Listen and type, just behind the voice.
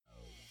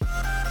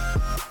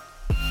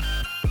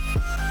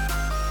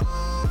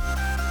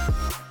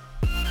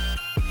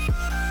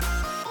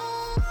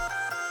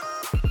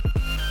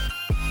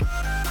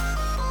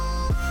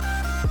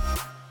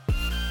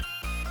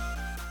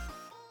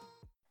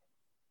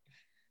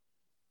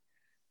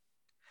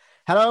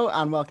Hello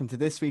and welcome to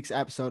this week's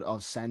episode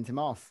of Send Him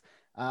Off.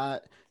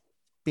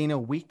 Been a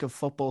week of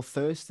football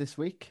first this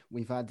week.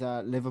 We've had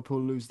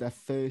Liverpool lose their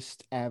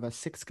first ever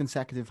sixth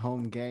consecutive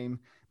home game.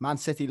 Man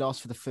City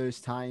lost for the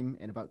first time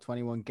in about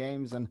 21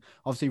 games. And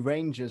obviously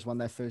Rangers won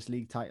their first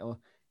league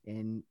title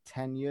in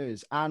 10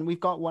 years. And we've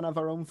got one of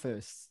our own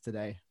firsts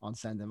today on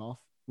Send Him Off.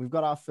 We've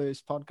got our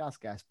first podcast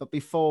guest. But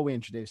before we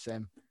introduce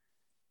him,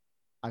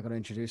 I got to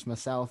introduce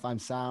myself. I'm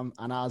Sam.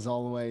 And as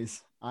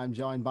always, I'm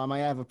joined by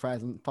my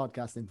ever-present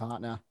podcasting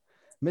partner,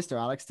 Mr.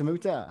 Alex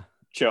Tamuta.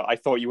 Sure, I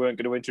thought you weren't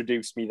going to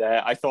introduce me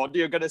there. I thought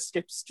you were going to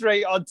skip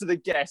straight on to the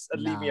guest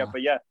and leave me up.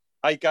 But yeah,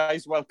 hi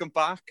guys, welcome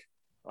back.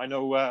 I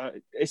know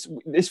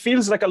this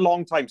feels like a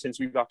long time since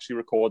we've actually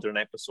recorded an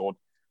episode,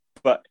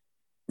 but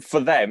for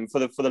them, for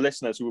the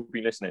listeners who have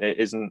been listening, it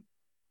isn't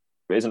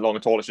long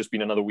at all. It's just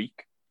been another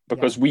week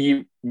because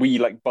we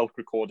like bulk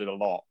recorded a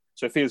lot,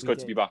 so it feels good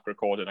to be back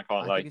recording. I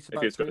can't lie. It's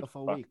about 3 or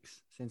 4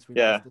 weeks since we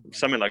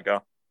something like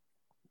that.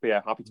 But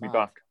yeah, happy to be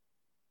back.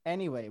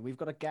 Anyway, we've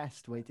got a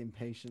guest waiting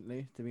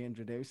patiently to be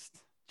introduced.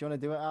 Do you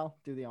want to do it, Al?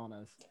 Do the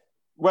honours.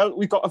 Well,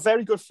 we've got a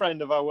very good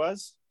friend of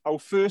ours. Our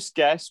first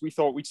guest, we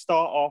thought we'd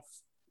start off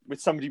with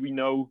somebody we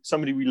know,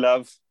 somebody we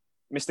love,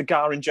 Mr.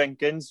 Garen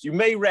Jenkins. You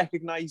may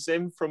recognise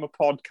him from a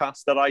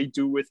podcast that I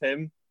do with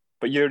him,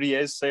 but here he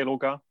is. Say hello,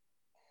 Gar.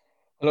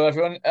 Hello,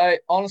 everyone.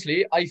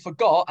 Honestly, I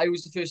forgot I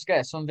was the first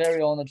guest, so I'm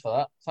very honoured for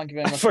that. Thank you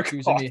very much for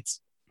choosing me.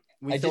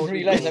 I didn't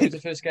realise I was the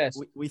first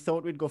guest. We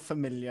thought we'd go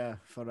familiar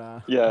for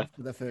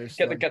the first.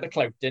 Get the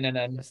clout in and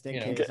then just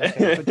in case.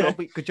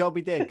 Okay. Good job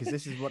we did, because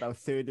this is what our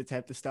third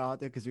attempt to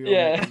start it. Because we you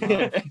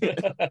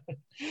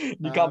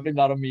can't blame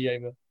that on me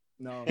either.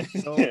 No,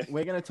 so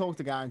we're going to talk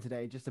to Garen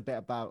today just a bit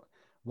about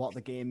what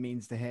the game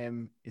means to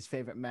him, his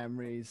favourite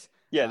memories.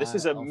 Yeah, this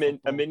is a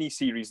mini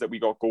series that we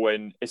got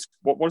going. It's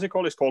what is it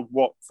called? It's called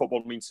What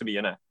Football Means to Me,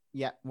 innit?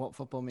 Yeah, What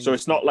Football Means. So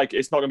it's not going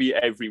to be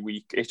every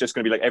week. It's just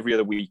going to be like every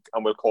other week,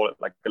 and we'll call it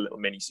like a little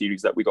mini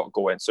series that we got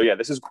going. So yeah,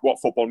 this is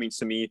What Football Means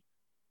to Me,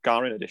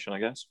 Garen edition, I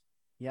guess.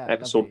 Yeah,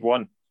 episode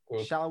 1.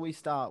 Cool. Shall we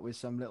start with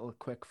some little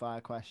quick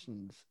fire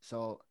questions?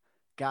 So,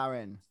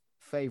 Garen,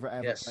 favourite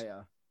ever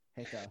player,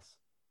 hit us.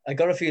 I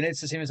got a feeling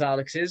it's the same as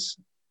Alex's,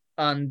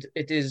 and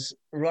it is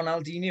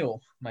Ronaldinho,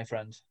 my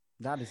friend.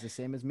 That is the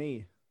same as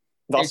me.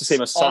 That's the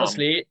same as Sam.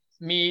 Honestly,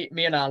 me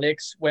and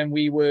Alex, when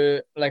we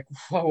were like,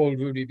 how old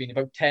would we have been?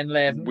 About 10,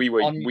 11? We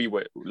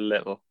were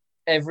little.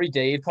 Every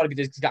day, it'd probably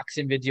be the exact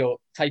same video.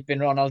 Type in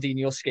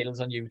Ronaldinho skills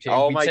on YouTube.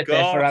 Oh We'd my sit God.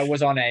 there for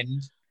hours on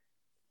end.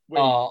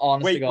 Wait.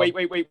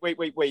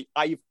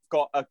 I've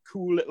got a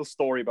cool little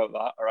story about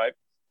that, all right?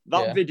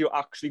 That video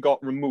actually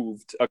got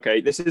removed, okay?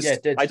 This is,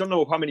 I don't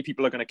know how many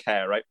people are going to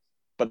care, right?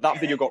 But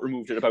that video got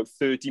removed at about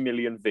 30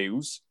 million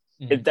views.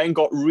 Mm-hmm. It then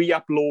got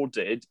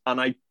re-uploaded,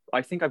 and I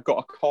think I've got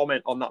a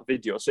comment on that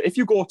video. So if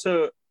you go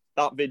to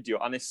that video,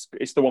 and it's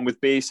the one with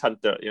Bass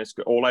Hunter, it's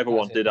All I Ever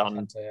Wanted,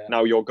 and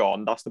Now You're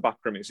Gone. That's the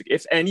background music.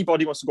 If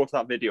anybody wants to go to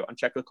that video and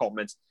check the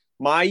comments,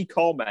 my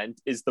comment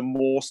is the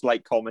most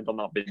liked comment on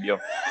that video.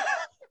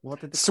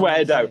 What did the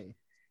swear down? Say?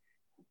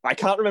 I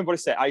can't remember what I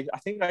said. I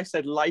think I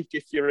said like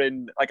if you're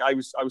in, like I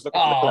was looking for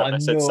the clip and I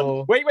said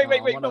something. Wait.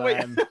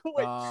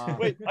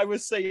 I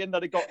was saying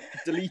that it got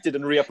deleted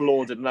and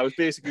re-uploaded, and I was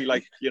basically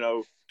like,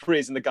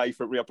 praising the guy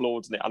for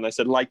re-uploading it, and I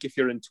said like if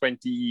you're in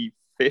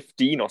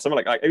 2015 or something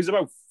like that. It was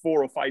about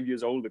 4 or 5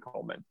 years old, the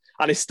comment,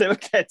 and it still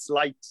gets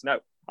likes now.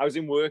 I was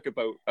in work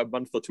about a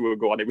month or 2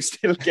 ago, and it was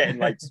still getting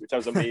likes, which I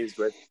was amazed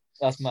with.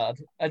 That's mad.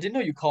 I didn't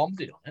know you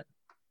commented on it.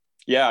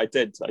 Yeah, I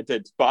did.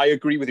 But I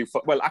agree with you.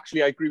 Well,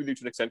 actually, I agree with you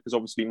to an extent, because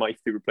obviously my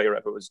favourite player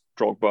ever was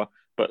Drogba,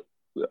 but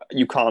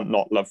you can't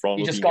not love Ronaldinho.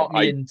 He just got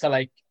me into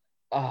like,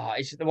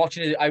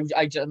 watching it,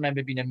 I just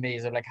remember being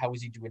amazed at like, how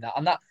was he doing that?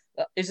 And that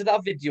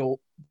video,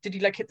 did he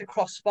like hit the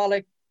crossbar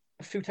like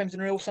a few times in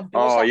a row or something?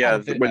 Oh,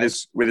 yeah,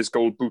 with his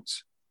gold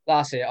boots.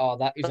 That's it. Oh,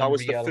 that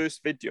was the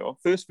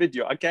first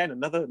video. Again,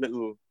 another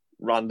little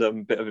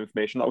random bit of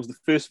information. That was the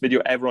first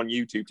video ever on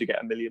YouTube to get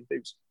 1 million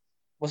views.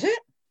 Was it?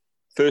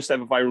 First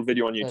ever viral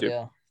video on YouTube.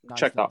 Yeah.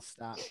 Check that.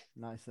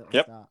 Nice little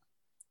stat.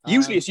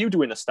 Usually it's you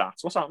doing the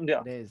stats. What's happened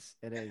here?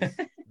 It is.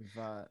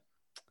 With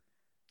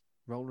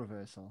role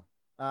reversal.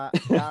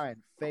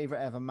 Garen,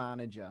 favourite ever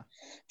manager?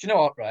 Do you know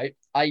what, right?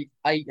 I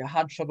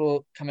had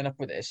trouble coming up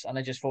with this, and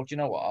I just thought, you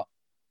know what?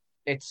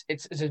 It's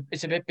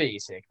a bit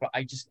basic, but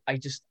I've just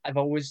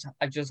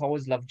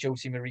always loved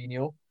Jose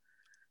Mourinho.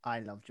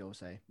 I love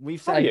Jose.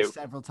 We've said it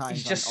several times.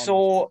 He's just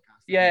so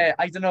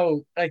I don't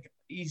know. Like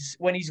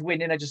when he's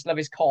winning, I just love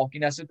his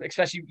cockiness,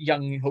 especially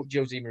young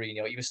Jose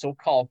Mourinho. He was so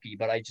cocky,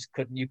 but I just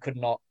couldn't. You could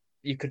not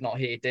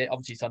hate it.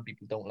 Obviously, some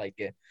people don't like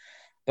it,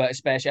 but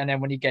especially and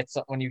then when you get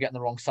on the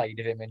wrong side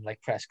of him in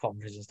like press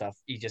conferences and stuff,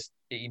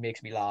 he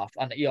makes me laugh.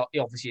 And he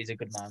obviously is a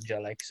good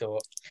manager. Like so,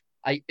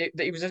 believe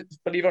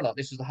it or not,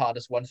 this was the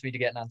hardest one for me to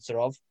get an answer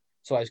of.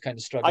 So I was kind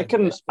of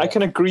struggling. I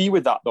can agree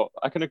with that though.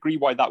 I can agree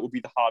why that would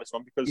be the hardest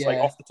one, because like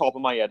off the top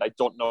of my head, I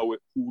don't know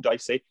who would I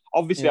say.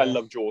 Obviously, I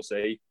love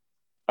Jose,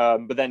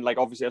 but then like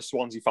obviously as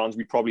Swansea fans,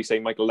 we'd probably say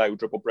Michael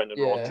Laudrup or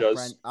Brendan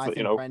Rodgers. I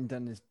think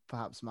Brendan is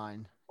perhaps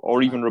mine.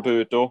 or even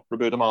Roberto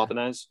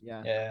Martinez.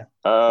 Yeah.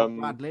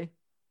 Bradley.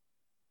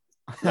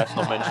 Let's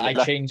not mention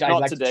it. I'd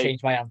like to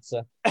change my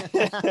answer.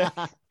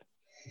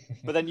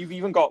 But then you've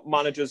even got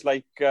managers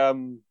like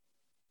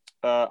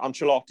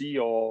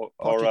Ancelotti or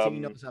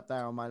Pochettino's up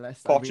there on my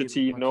list.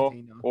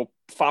 Pochettino or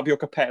Fabio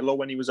Capello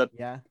when he was at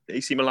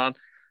AC Milan.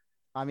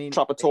 I mean,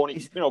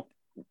 Trapattoni.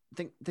 I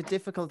think the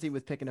difficulty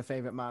with picking a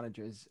favorite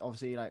manager is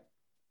obviously like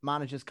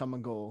managers come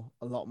and go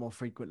a lot more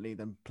frequently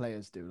than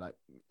players do. Like,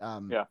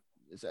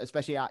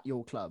 especially at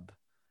your club.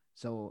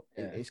 So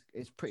it's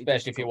pretty.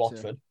 Especially if you're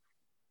Watford.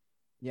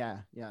 Yeah.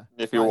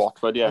 If you're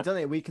Watford, I don't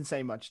think we can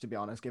say much, to be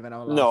honest, given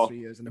our last 3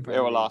 years in the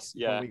Premier League.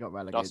 We got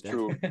relegated. That's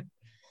true.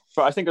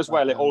 But I think as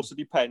well, it also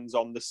depends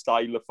on the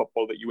style of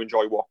football that you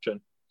enjoy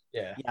watching.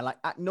 Yeah, like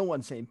no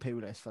one's saying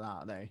Pulis for that,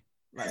 are they?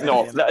 Like,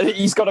 no,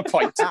 he's got a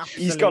point.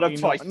 He's got a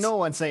point. No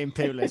one's saying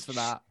Pulis for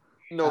that.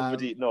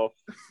 Nobody, no.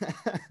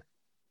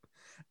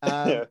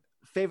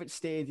 Favorite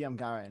stadium,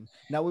 Garen.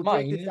 Now we'll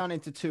break this down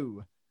into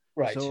two.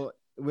 Right. So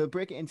we'll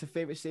break it into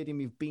favorite stadium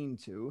you've been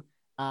to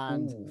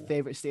and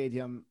favorite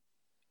stadium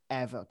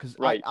ever. Because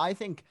I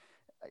think,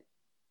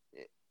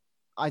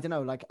 I don't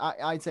know, like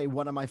I'd say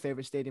one of my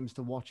favorite stadiums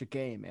to watch a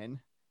game in,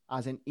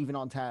 as in even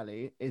on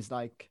telly, is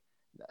like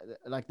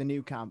the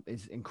Nou Camp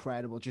is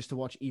incredible just to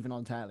watch even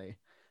on telly.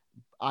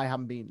 I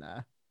haven't been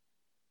there,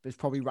 but it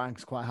probably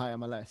ranks quite high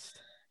on my list.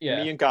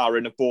 Yeah. Me and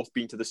Garen have both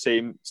been to the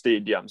same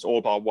stadiums,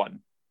 all bar one.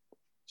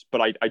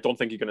 But I don't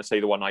think you're going to say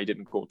the one I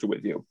didn't go to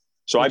with you.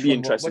 So I'd be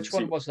interested. Which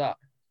one was that?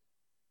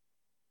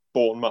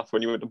 Bournemouth.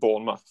 When you went to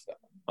Bournemouth,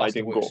 I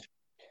didn't go.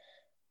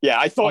 Yeah,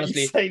 I thought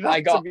you'd say that.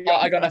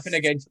 I got nothing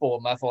against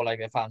Bournemouth or like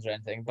their fans or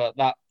anything, but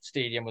that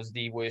stadium was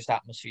the worst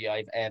atmosphere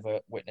I've ever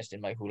witnessed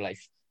in my whole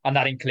life, and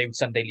that includes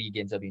Sunday league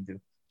games I've been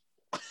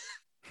to.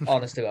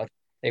 Honest to God,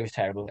 it was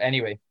terrible.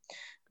 Anyway,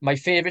 my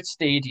favourite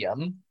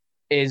stadium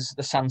is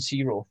the San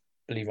Siro.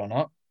 Believe it or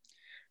not,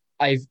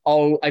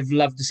 I've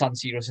loved the San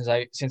Siro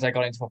since I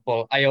got into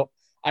football.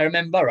 I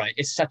remember, right,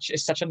 it's such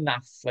a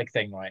naff like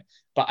thing, right?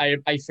 But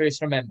I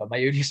first remember my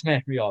earliest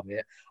memory of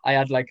it. I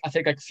had I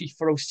think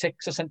FIFA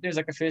 06 or something. It was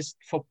like the first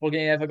football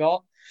game I ever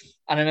got,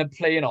 and I remember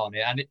playing on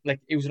it. And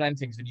it was one of them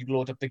things when you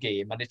load up the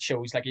game and it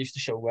shows it used to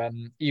show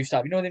them used to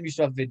have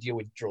video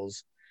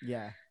intros.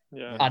 Yeah.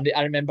 And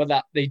I remember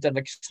that they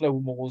done slow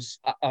mo's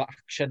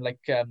action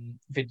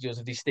videos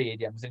of these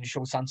stadiums, and you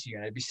show San Siro,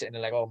 and I'd be sitting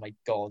there oh my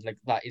God,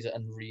 that is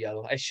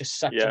unreal. It's just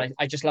such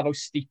I just love how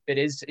steep it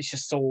is. It's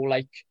just so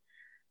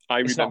I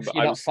remember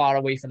you're not far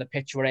away from the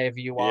pitch wherever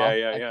you are.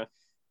 Yeah.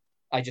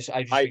 I just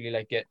really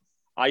like it.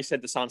 I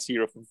said the San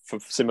Siro for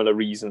similar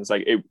reasons.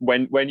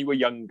 When you were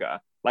younger,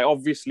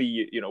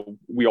 obviously,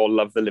 we all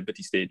love the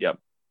Liberty Stadium.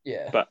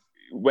 Yeah. But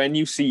when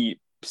you see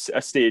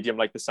a stadium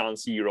like the San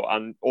Siro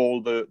and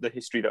all the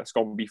history that's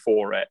gone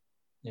before it,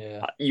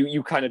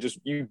 you kind of just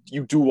you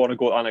do want to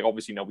go. And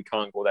obviously now we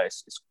can't go there.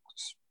 It's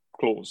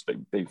closed.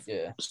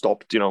 They've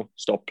stopped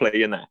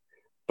playing there.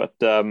 But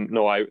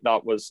no, I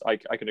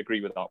can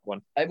agree with that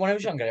one. When I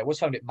was younger, I always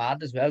found it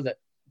mad as well that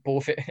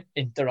both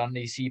Inter and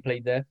AC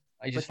played there.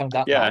 I just found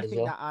that mad as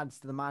well. That adds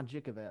to the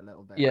magic of it a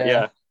little bit.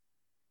 Yeah.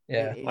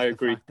 I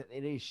agree. That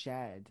it is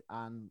shared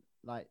and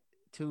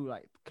two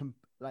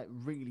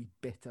really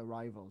bitter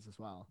rivals as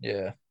well.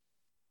 Yeah.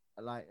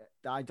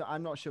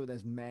 I'm not sure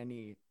there's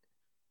many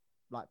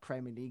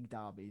Premier League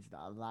derbies that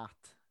are that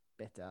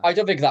bitter. I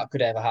don't think that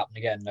could ever happen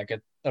again.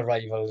 A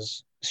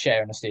rivals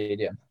sharing a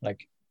stadium.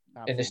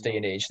 In this day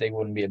and age, they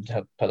wouldn't be able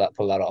to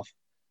pull that off.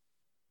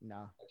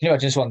 No. Can you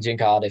imagine Swansea and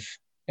Cardiff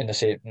in the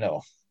same?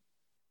 No.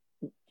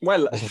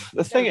 Well,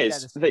 the thing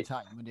is, they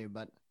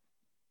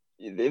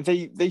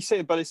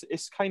say, but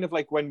it's kind of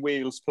like when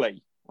Wales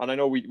play, and I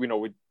know we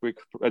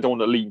I don't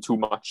want to lean too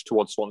much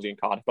towards Swansea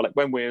and Cardiff, but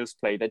when Wales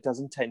play, there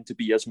doesn't tend to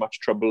be as much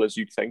trouble as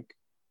you'd think.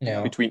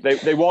 Yeah. Between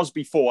there was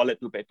before a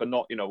little bit, but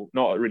not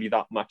really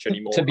that much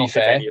anymore. To be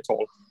fair, at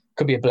all.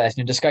 Could be a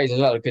blessing in disguise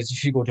as well, because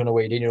if you go to an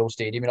away day in your old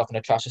stadium, you're not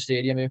going to trash the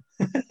stadium.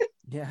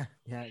 Yeah.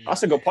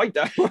 That's a good point,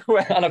 there.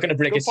 I'm not going to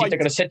break a seat. They're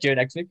going to sit here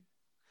next week.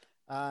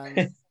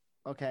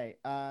 Okay.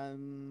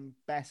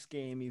 Best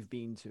game you've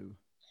been to?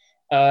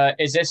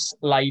 Is this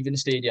live in the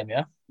stadium?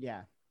 Yeah.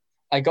 Yeah.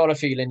 I got a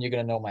feeling you're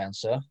going to know my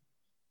answer.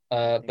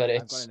 But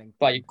it's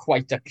by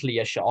quite a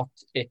clear shot.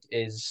 It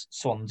is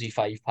Swansea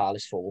 5,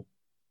 Palace 4.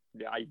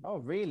 Yeah. Oh,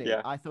 really?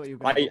 Yeah. I thought you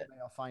were going to play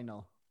a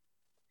final.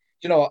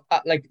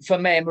 For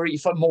memory,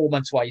 for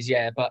moments wise,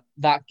 yeah, but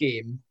that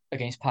game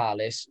against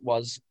Palace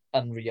was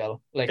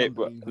unreal.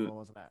 Wasn't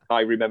it?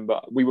 I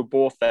remember we were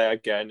both there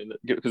again,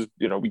 because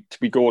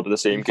we go to the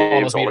same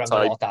games all the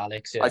time.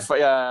 Alex,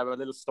 I'm a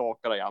little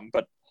stalker, I am.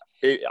 But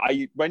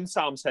when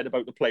Sam said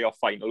about the playoff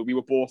final, we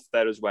were both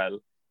there as well.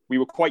 We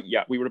were quite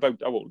young. We were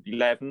about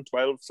 11,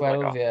 12,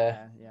 12, like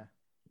yeah.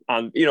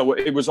 And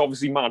it was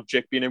obviously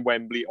magic being in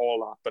Wembley,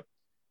 all that, but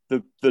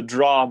the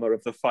drama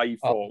of the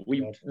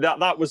 5-4.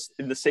 That was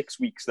in the 6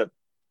 weeks that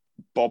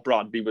Bob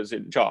Bradley was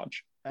in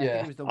charge. I think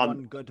it was the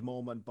one good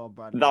moment Bob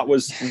Bradley.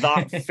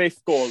 That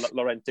fifth goal that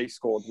Llorente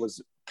scored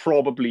was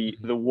probably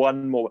the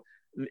one moment.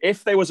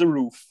 if there was a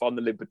roof on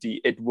the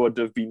Liberty, it would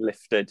have been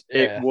lifted.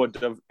 Yeah. It would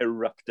have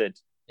erupted.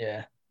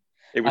 Yeah.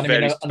 It was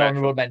very special. An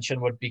honourable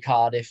mention would be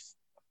Cardiff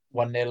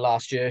 1-0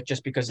 last year,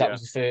 just because that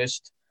was the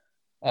first.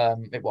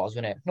 It was,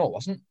 wasn't it? No, it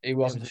wasn't. It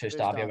wasn't the first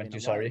derby I went to.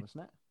 Sorry.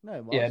 Wasn't it? No,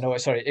 it was. Yeah, no,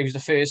 sorry. It was the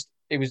first.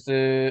 It was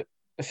the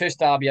first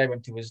derby I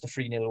went to was the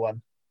 3-0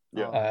 one.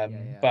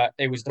 Yeah. But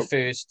it was the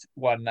first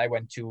one I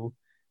went to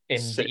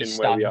in the East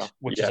Stand,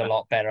 which is a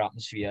lot better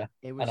atmosphere.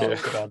 It was.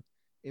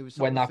 It was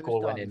when that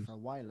goal went in for a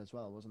while as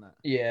well, wasn't it?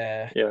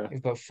 Yeah. It was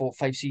about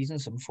 4-5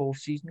 seasons, some 4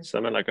 seasons.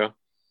 Something like that.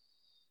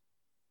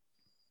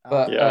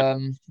 But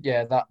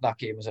that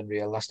game was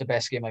unreal. That's the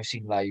best game I've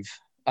seen live.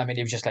 I mean,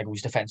 it was just like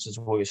whose defense was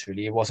worse,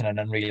 really. It wasn't an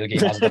unreal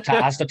game as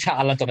the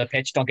talent on the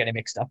pitch. Don't get it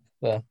mixed up.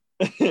 But,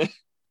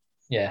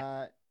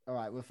 yeah. All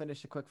right, we'll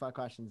finish the quickfire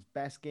questions.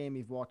 Best game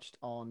you've watched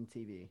on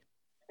TV?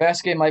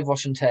 Best game I've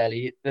watched on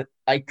telly that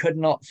I could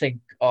not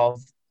think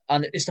of,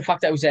 and it's the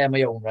fact that I was there on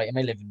my own, right, in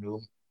my living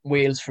room.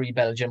 Wales 3,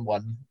 Belgium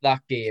 1. That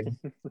game,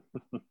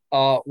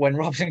 when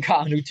Robson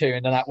Kanu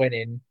turned and that went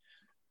in,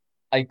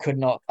 I could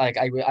not, like,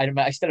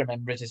 I still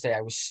remember it to say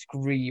I was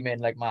screaming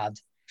like mad.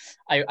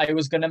 I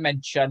was going to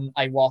mention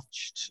I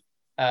watched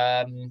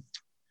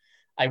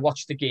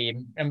the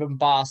game. Remember when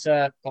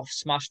Barca got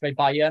smashed by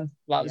Bayern?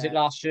 Was it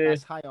last year?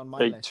 That's high on my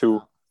list.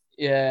 8-2.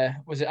 Yeah,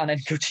 was it? And then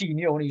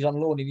Coutinho, and he's on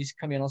loan, and he's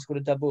come in and scored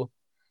a double.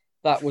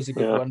 That was a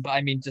good one. But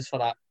I mean, just for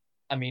that,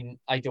 I mean,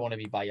 I don't want to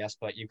be biased,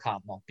 but you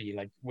can't not be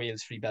like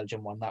Wales 3,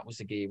 Belgium 1. That was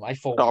the game. I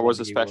thought that was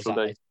a special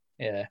day.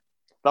 Yeah.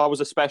 That was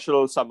a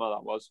special summer,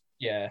 that was.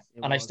 Yeah.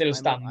 And I still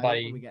stand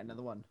by... we get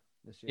another one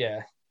this year.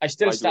 Yeah. I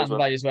still stand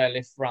by as well.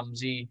 If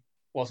Ramsey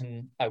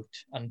wasn't out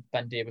and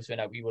Ben Davies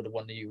went out, we would have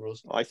won the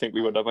Euros. I think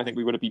we would have. I think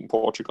we would have beaten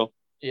Portugal.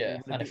 Yeah.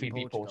 And if we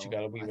beat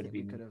Portugal, we would have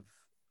beaten...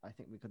 I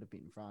think we could have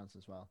beaten France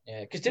as well.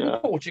 Yeah. Because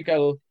didn't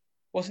Portugal...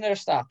 Wasn't there a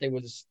stat? That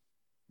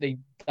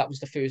was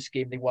the first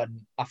game they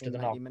won after in the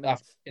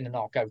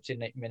knockouts in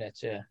 90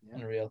 minutes. Yeah.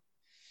 Unreal.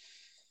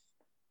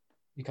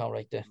 You can't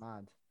write there.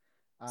 Mad.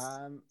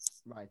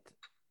 Right.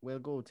 We'll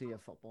go to your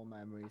football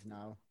memories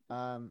now.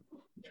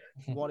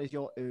 What is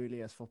your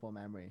earliest football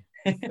memory?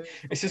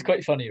 This is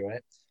quite funny,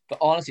 right? But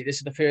honestly, this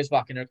is the first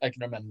back I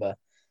can remember.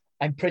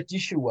 I'm pretty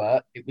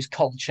sure it was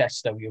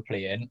Colchester we were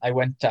playing. I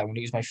went down.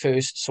 It was my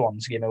first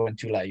Swans game I went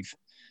to live.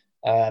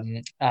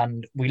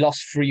 And we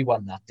lost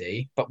 3-1 that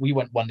day, but we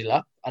went 1-0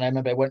 up. And I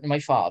remember I went to my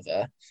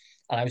father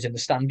and I was in the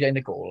stand behind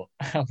the goal.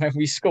 And when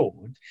we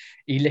scored,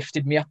 he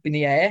lifted me up in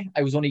the air.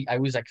 I was like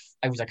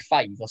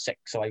 5 or 6,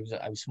 so I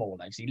was small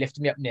now. So he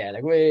lifted me up in the air,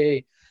 like,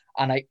 way.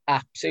 And I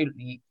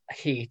absolutely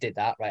hated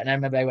that, right? And I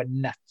remember I went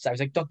nuts. I was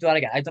like, don't do that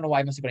again. I don't know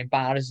why I must have got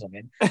embarrassed or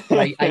something.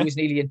 But I was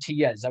nearly in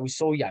tears. I was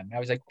so young. I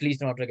was like, please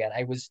don't do it again.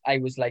 I was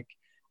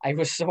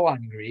so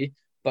angry.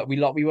 But we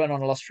went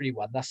on and lost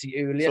 3-1. That's the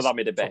earliest. So that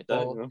made it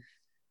better.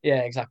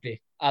 Yeah,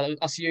 exactly.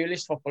 That's the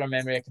earliest football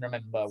memory I can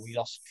remember. We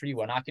lost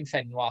 3-1.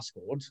 Akinfenwa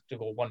scored to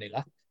go 1-0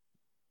 up.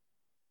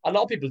 A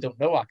lot of people don't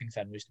know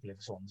Akinfenwa used to play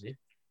for Swansea.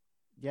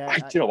 Yeah, I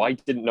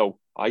didn't know.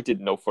 I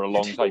didn't know for a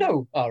long time.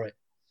 No, all right.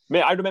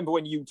 Mate, I remember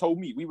when you told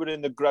me we were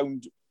in the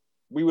ground,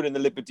 we were in the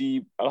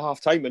Liberty at half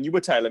time, and you were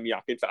telling me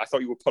Akinfenwa. I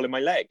thought you were pulling my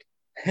leg.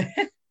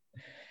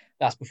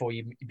 That's before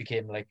you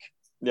became like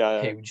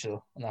huge,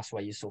 though, and that's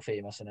why you're so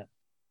famous, isn't it?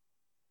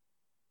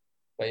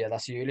 But yeah,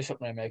 that's the earliest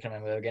football memory I can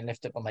remember. Getting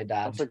lifted up by my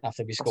dad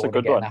after we scored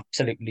and getting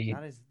absolutely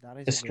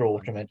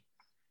distraught from it.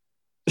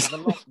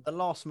 The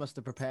loss must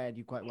have prepared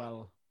you quite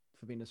well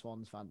for being a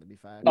Swans fan, to be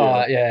fair.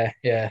 Oh,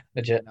 yeah,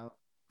 legit.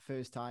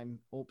 First time,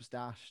 hopes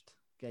dashed,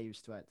 get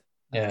used to it.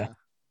 Yeah.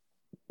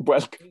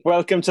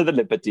 Welcome to the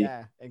Liberty.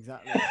 Yeah,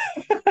 exactly.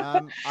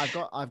 I've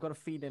got a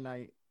feeling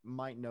I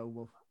might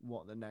know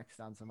what the next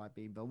answer might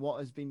be, but what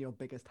has been your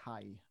biggest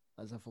high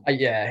as a football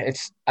player?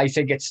 I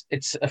think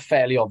it's a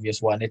fairly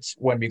obvious one. It's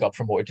when we got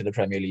promoted to the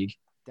Premier League.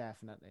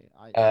 Definitely.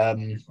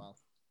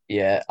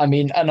 Yeah, I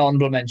mean, an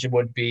honourable mention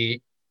would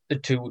be the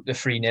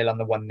 3-0 and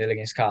the 1-0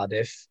 against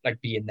Cardiff, like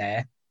being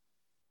there.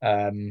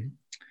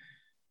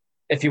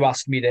 If you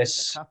ask me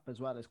this, the cup as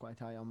well is quite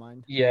high on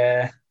mine.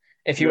 Yeah.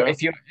 If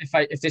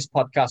this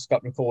podcast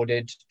got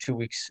recorded 2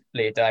 weeks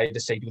later, I'd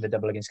just say do the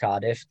double against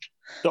Cardiff.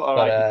 You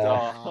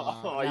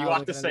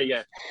have to say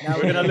it.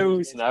 We're gonna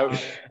lose now.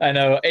 I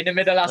know. In the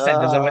middle of that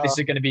sentence, I this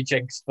is gonna be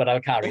jinxed, but I'll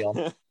carry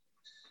on.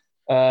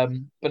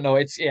 But no,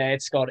 I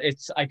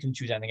can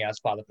choose anything else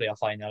part of the playoff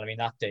final. I mean,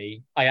 that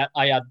day, I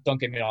had,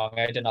 don't get me wrong,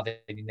 I didn't have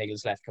any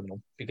nails left coming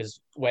home,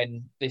 because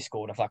when they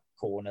scored off that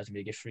corner to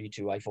make it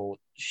 3-2, I thought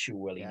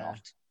surely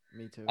not.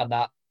 Me too. And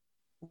that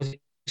was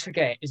it.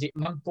 Forget, is it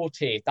Monk or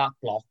Tate? That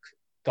block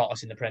got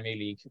us in the Premier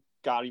League.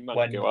 Gary Monk,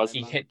 when it was.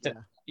 He hit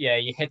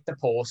he hit the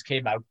post,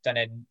 came out, and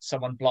then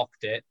someone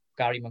blocked it.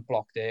 Gary Monk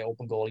blocked it,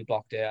 open goal, he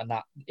blocked it, and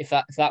that if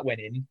that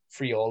went in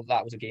 3-3,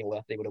 that was a game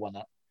where they would have won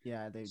that.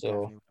 Yeah, they definitely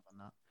would have won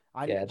that.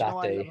 I love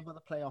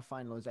about the playoff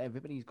final is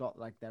everybody's got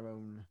like their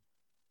own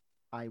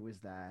I was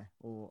there,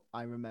 or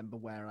I remember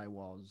where I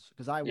was,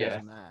 because I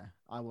wasn't there.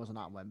 I wasn't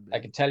at Wembley. I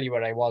can tell you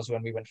where I was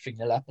when we went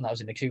 3-0 up, and that was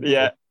in the queue.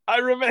 Yeah, I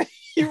remember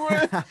you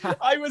were.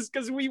 I was,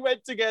 because we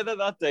went together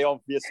that day,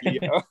 obviously.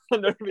 And I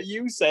remember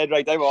you said,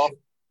 right, I'm off.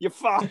 Your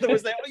father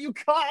was there. Oh, you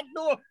can't,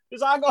 no,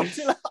 because I got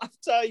till half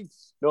time.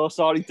 No,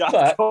 sorry,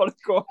 Dad, gotta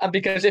go. And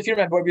because if you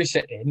remember where we were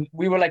sitting,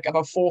 we were like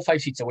about 4 or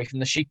 5 seats away from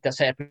the sheet that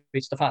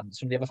separates the fans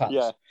from the other fans.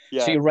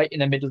 Yeah. So you're right in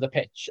the middle of the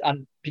pitch.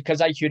 And because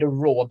I heard a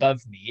row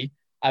above me,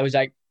 I was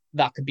like,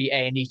 that could be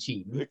any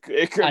team. It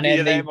could and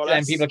be then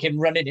then people came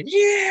running in.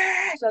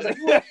 Yes! I was like,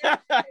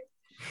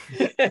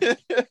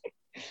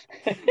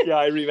 yeah,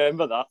 I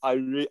remember that. I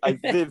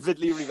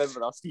vividly remember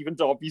that. Stephen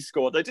Dobby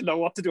scored. I didn't know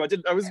what to do. I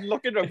was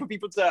looking around for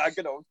people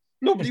to,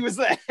 nobody was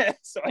there,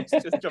 so I was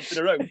just jumping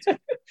around.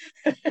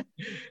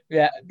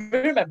 Yeah,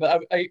 but remember,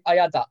 I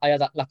had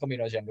that luck on me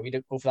when I was younger.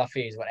 We'd go for that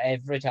phase where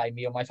every time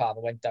me or my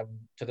father went down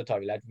to the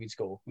toilet, we'd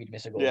score. We'd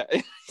miss a goal.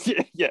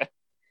 Yeah.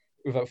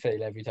 Without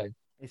fail every time.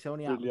 It's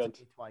only happened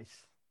to me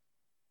twice.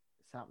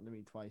 It's happened to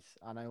me twice,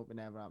 and I hope it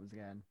never happens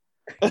again.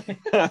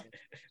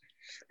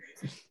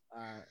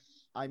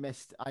 I went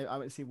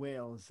to see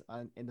Wales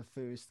in the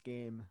first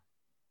game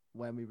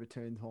when we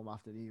returned home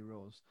after the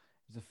Euros.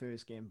 It was the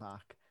first game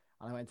back,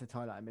 and I went to the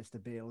toilet. I missed a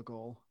Bale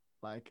goal.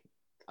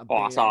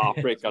 That's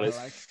heartbreak, that is.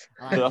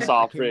 That's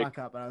heartbreak. I came back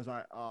up, and I was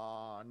like,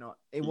 oh no!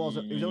 It was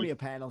only a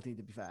penalty,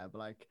 to be fair,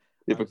 but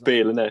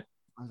Bale in there.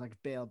 I was like,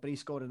 Bale, but he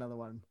scored another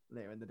one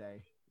later in the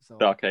day. So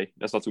okay,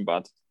 that's not too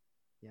bad.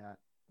 Yeah,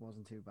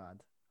 wasn't too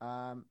bad.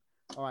 All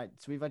right,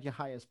 so we've had your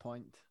highest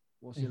point.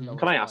 What's your lowest?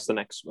 Can I ask the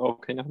next?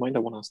 Okay, never mind. I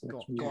want to ask the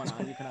next one. Go on,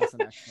 you can ask the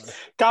next one.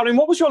 Gavin,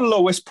 what was your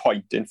lowest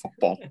point in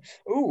football?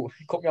 Ooh,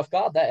 you caught me off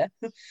guard there.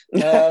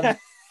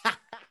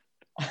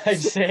 I'd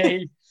say,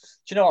 do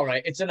you know what,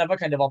 right? It's another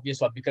kind of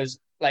obvious one because,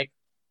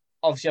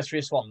 obviously, us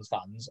 3 Swans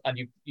fans, and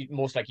you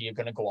most likely you're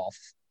going to go off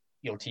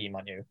your team,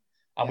 aren't you?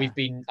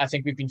 And I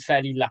think we've been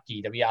fairly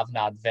lucky that we haven't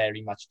had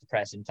very much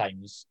depressing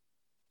times.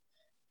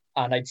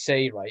 And I'd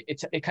say, right,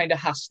 it kind of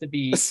has to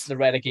be the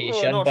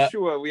relegation. I'm not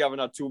sure we haven't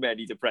had too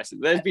many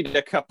depressing. There's been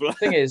a couple.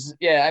 Thing is,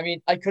 yeah, I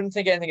mean, I couldn't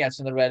think of anything else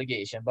in the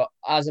relegation, but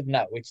as of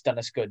now, it's done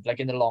us good.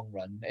 In the long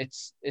run,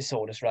 it's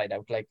sorted us right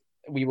out.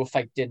 We were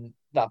fighting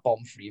that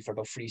bottom 3 for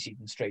about 3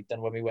 seasons straight. Then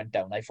when we went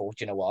down, I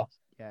thought, you know what?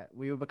 Yeah,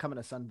 we were becoming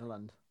a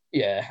Sunderland.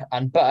 Yeah,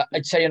 but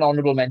I'd say an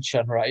honourable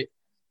mention, right?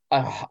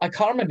 I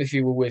can't remember if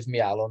you were with me,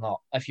 Al, or not,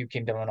 if you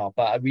came down or not,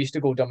 but we used to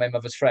go down my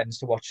mother's friends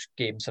to watch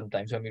games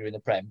sometimes when we were in the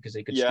Prem because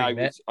they could stream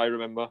it. I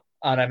remember.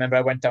 And I remember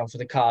I went down for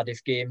the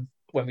Cardiff game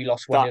when we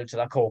lost 1-0 to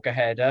that Corker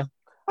header.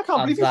 I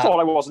can't believe you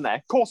thought I wasn't there.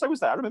 Of course I was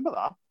there, I remember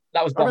that.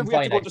 That was bonfire. We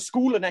had to go to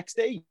school the next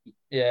day.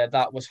 Yeah,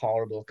 that was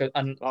horrible.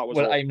 I'm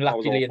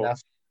luckily enough,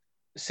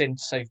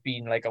 since I've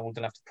been old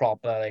enough to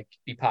proper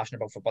be passionate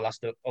about football, that's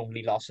the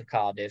only loss of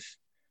Cardiff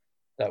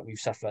that we've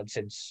suffered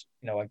since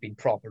I've been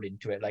proper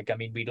into it.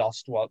 We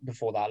lost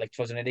before that,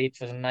 2008,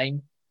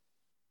 2009.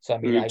 So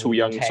we were too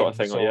young, 10, sort of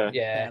thing.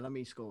 Yeah, let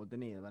me score,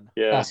 didn't he? Then.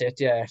 Yeah, that's it.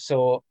 Yeah,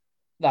 so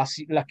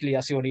luckily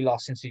that's the only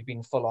loss since we've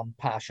been full on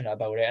passionate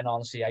about it. And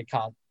honestly, I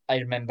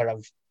remember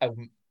how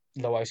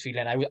low I was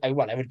feeling. I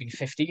would have been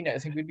 15. I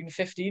think we'd been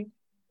 15,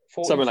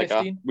 14, something like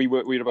 15. that. We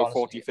were about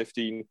 40,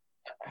 15.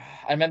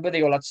 I remember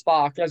they all had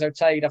sparklers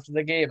outside after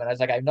the game, and I was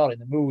like, I'm not in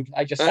the mood.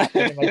 I just sat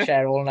in my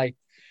chair all night.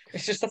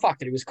 It's just the fact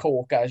that it was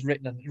Corker. It was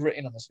written on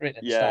the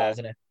stars,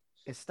 isn't it?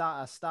 It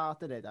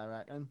started it, I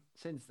reckon.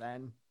 Since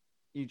then,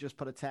 you just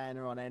put a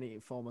tenner on any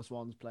former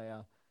Swans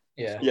player.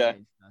 Yeah,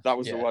 that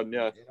was the one.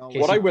 Yeah.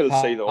 What I will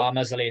say though,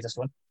 Palmer's the latest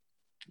one.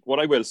 What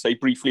I will say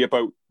briefly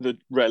about the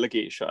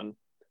relegation,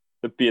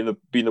 being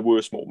the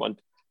worst moment.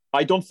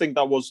 I don't think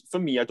that was, for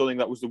me, I don't think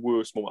that was the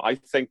worst moment. I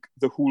think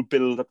the whole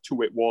build up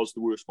to it was the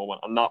worst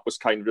moment. And that was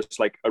kind of just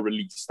a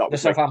release. That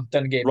was the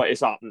Southampton game. Right, it's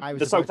happened.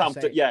 The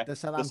Southampton game. The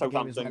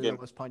Southampton game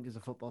was point as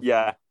a football.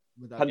 Yeah,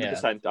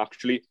 100%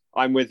 actually.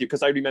 I'm with you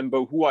because I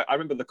remember I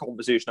remember the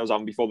conversation I was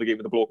having before the game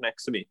with the bloke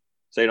next to me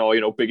saying,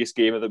 biggest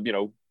game of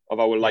of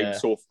our life.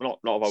 So not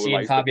of our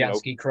life.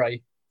 Fabianski cry.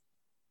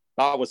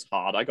 That was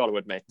hard, I got to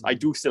admit. I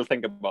do still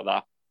think about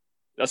that.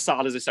 As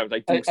sad as it sounds,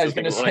 I was still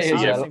think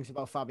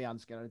about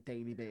Fabianski on a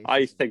daily basis.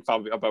 I think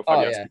about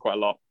Fabianski quite a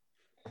lot.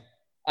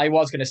 I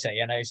was going to say,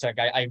 and I was like,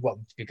 I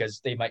won't because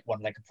they might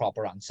want a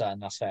proper answer,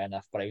 and that's fair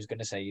enough. But I was going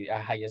to say,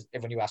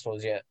 when you asked what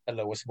was your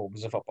lowest moment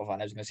as a football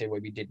fan, I was going to say where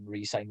we didn't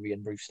re-sign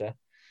Ryan Brewster.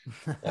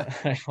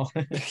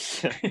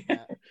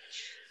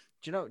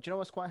 Do you know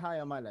what's quite high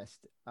on my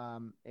list?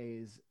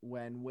 Is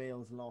when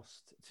Wales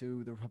lost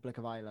to the Republic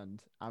of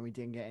Ireland and we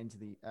didn't get into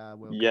the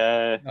World Cup.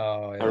 Yeah.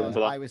 Oh, yeah. I remember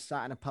that. I was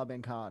sat in a pub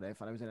in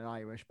Cardiff and I was in an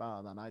Irish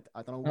bar then. I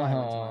don't know why I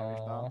went to an Irish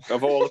bar.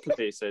 Of all the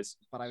places.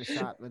 But I was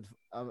sat with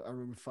a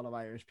room full of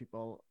Irish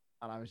people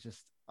and I was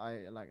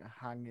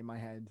hanging my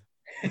head,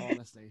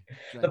 honestly.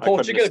 The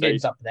Portugal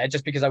game's up there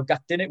just because how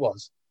gutting it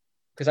was.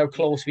 Because how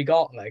close we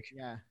got.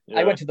 Yeah.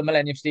 I went to the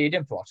Millennium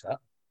Stadium to watch that.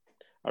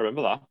 I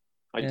remember that.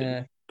 I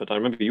didn't. But I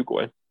remember you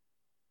going.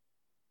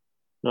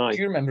 Nice.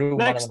 Do you remember who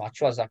man of the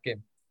match was that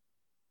game?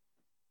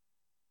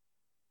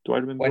 Do I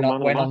remember who man of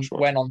the match was?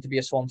 Went on to be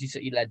a Swansea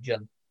City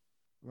legend.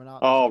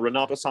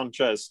 Renato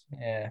Sanchez.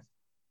 Yeah.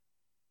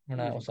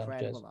 Renato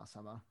Sanchez. That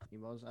summer he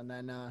was, and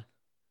then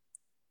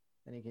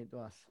he came to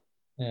us.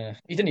 Yeah,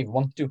 he didn't even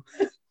want to.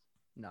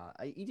 No,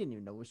 he didn't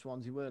even know which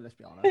Swansea were. Let's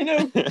be honest. I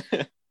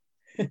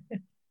know.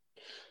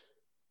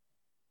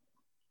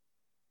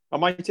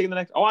 Am I taking the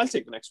next? Oh, I'll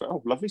take the next one.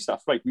 Oh, lovely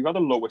stuff. Right, we've had the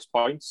lowest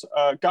points.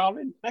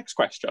 Garvin, next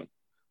question.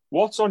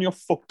 What's on your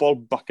football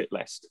bucket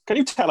list? Can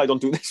you tell I don't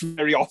do this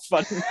very often?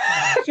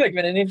 It's like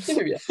when an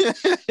interview.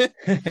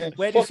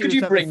 What could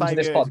you bring to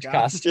this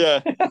podcast? Yeah.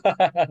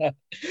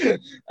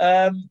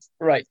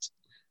 Right.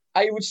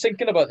 I was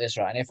thinking about this,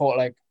 right? And I thought,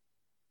 like,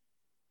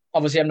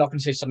 obviously, I'm not going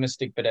to say something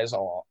stupid as,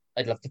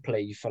 I'd love to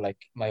play for, like,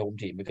 my home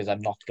team because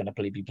I'm not going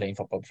to be playing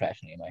football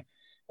professionally anyway.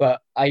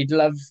 But I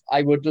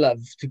would love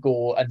to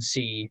go and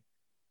see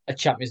a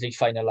Champions League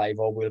final live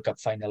or World Cup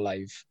final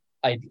live.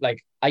 I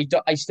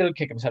still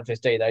kick myself to this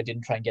day that I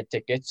didn't try and get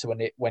tickets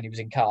when he was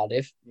in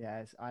Cardiff.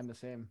 Yes, I'm the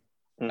same.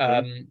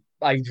 Mm-hmm.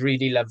 I'd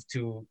really love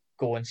to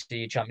go and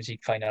see a Champions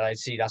League final. I'd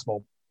see that's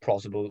more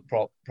probable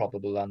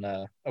than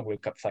a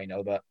World Cup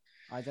final. But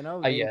I don't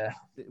know. The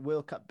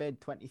World Cup bid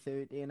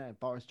 2030,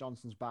 Boris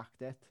Johnson's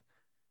backed it.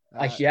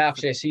 I've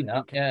seen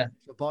that. Yeah.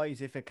 So boys,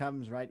 if it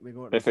comes, right, we're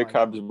going. If it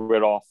comes,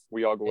 we're off.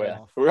 We are going. Yeah.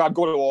 We are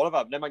going to all of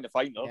them. Never mind the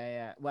final.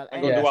 Yeah. Well,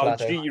 I'm going to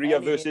Algeria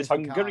versus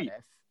Hungary. Cardiff,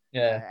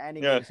 yeah.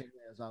 Any games in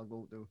Wales, I'll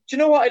go to. Do you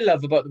know what I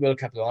love about the World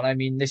Cup, though? And I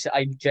mean,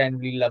 I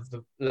genuinely love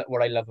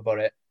what I love about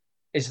it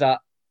is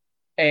that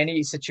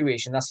any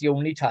situation, that's the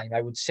only time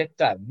I would sit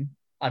down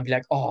and be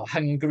like, oh,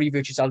 Hungary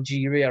versus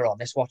Algeria are on.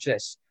 Let's watch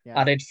this. Yeah.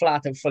 And I'd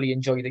flat out fully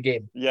enjoy the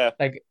game. Yeah.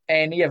 Like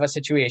any other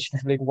situation,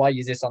 I'm like, why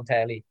is this on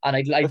telly? And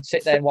I'd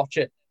sit there and watch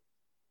it.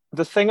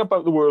 The thing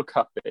about the World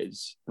Cup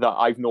is that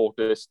I've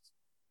noticed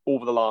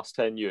over the last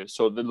 10 years,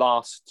 so the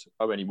last,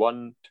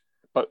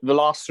 but the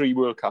last 3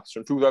 World Cups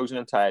from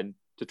 2010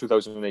 to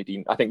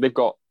 2018, I think they've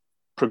got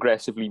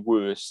progressively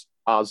worse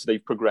as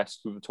they've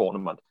progressed through the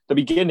tournament. The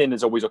beginning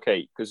is always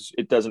okay because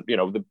it doesn't,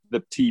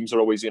 the teams are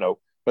always,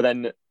 but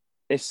then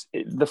it's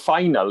the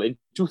final in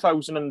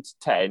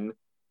 2010,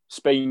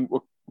 Spain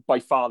were by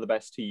far the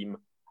best team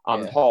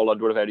and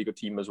Holland were a very good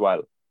team as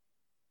well.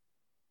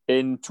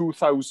 In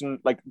 2000,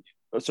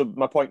 so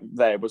my point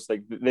there was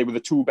they were the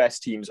 2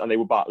 best teams and they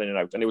were battling it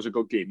out and it was a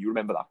good game. You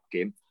remember that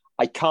game?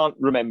 I can't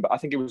remember. I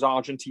think it was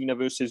Argentina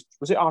versus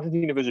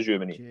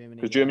Germany?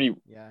 Because Germany,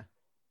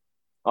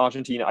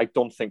 Argentina, I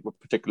don't think were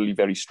particularly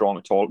very strong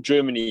at all.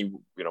 Germany,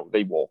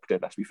 they walked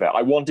it, let's be fair.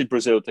 I wanted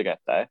Brazil to get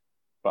there,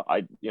 but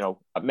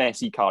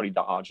Messi carried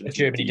that Argentina.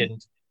 Germany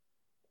didn't.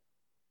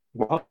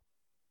 What?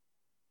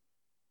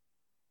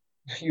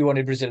 You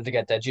wanted Brazil to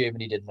get there,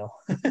 Germany didn't know.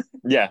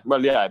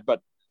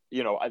 But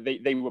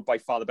they were by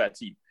far the better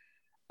team.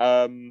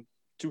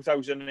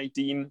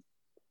 2018.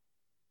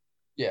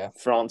 Yeah.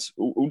 France.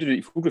 Who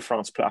did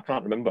France play? I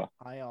can't remember.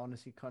 I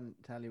honestly couldn't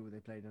tell you who they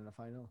played in the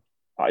final.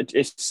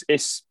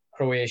 It's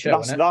Croatia.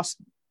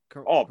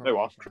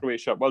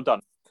 Croatia. Well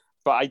done.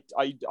 But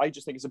I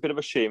just think it's a bit of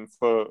a shame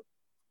for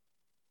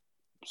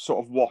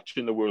sort of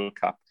watching the World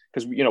Cup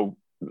because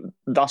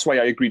that's why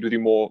I agreed with you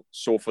more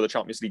so for the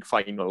Champions League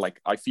final. Like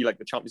I feel like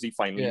the Champions League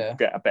final you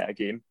get a better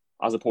game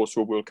as opposed to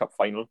a World Cup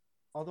final.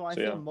 Although I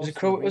was it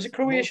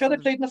Croatia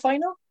that played in the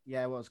final?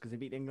 Yeah, it was because they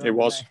beat England. It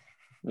was.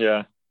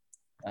 Yeah.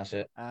 That's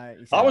it.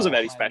 That was a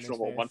very special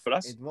moment for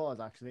us. It was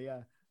actually,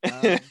 yeah.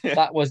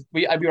 That was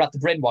we were at the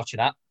Bryn watching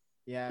that.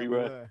 Yeah, we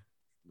were.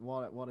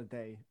 What a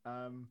day.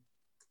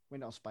 We're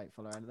not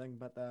spiteful or anything,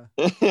 but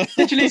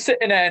literally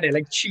sitting there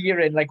like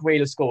cheering like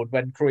Wales scored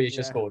when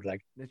Croatia scored,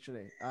 like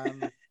literally.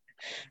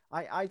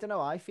 I don't know.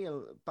 I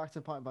feel back to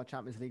the point about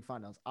Champions League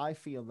finals. I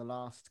feel the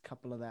last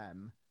couple of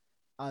them,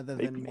 other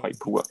than quite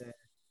poor. The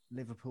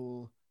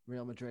Liverpool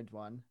Real Madrid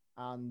one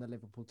and the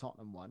Liverpool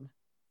Tottenham one.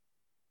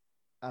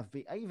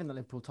 Even the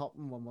Liverpool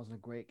Tottenham one wasn't a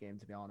great game,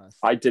 to be honest.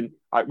 I didn't.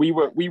 We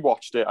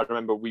watched it. I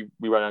remember we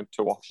went out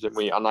to watch it, didn't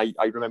we? And I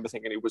remember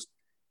thinking it was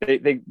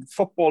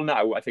football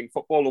now. I think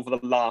football over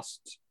the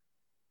last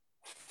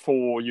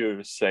 4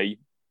 years, say,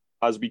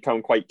 has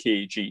become quite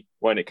cagey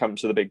when it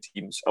comes to the big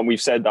teams. And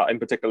we've said that in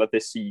particular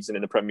this season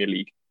in the Premier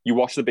League. You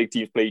watch the big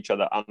teams play each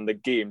other, and the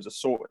games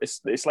are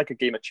it's like a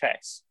game of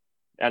chess.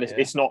 And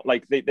it's not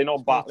like they're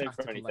not battling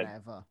for anything.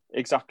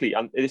 Exactly.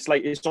 And it's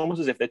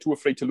almost as if they're too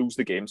afraid to lose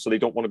the game, so they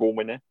don't want to go and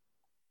win it.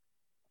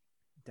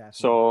 Definitely.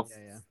 So,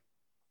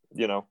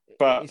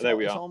 but there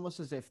we are. It's almost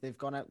as if they've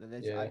gone out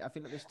there. I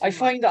feel like I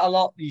find that a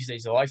lot these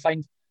days, though. I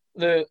find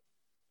Am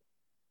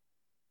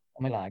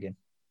I lagging?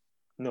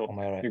 No. Am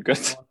I all right? You're good.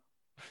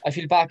 I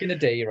feel back in the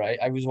day, right?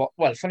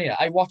 Funny enough,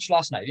 I watched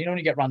last night. You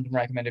only get random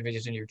recommended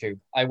videos on YouTube.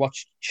 I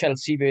watched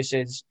Chelsea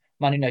versus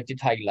Man United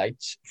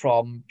highlights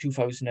from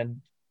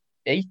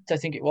 2008, I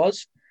think it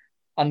was,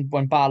 and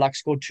when Ballack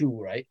scored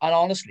 2, right? And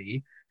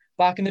honestly,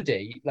 back in the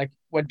day, like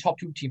when top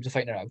 2 teams are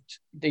fighting it out,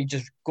 they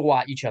just go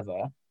at each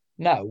other.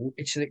 Now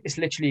it's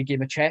literally a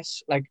game of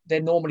chess. Like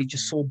they're normally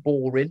just so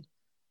boring.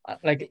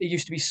 Like it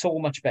used to be so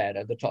much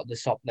better. The top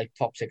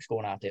 6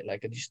 going at it.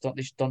 Like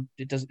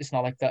it's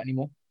not like that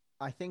anymore.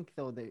 I think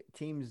though the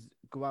teams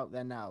go out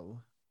there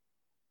now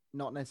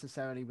not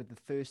necessarily with the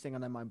first thing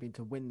on their mind being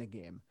to win the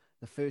game.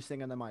 The first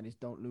thing on their mind is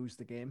don't lose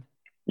the game.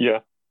 Yeah.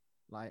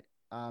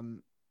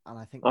 And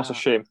I think that's a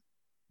shame.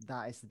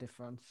 That is the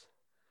difference.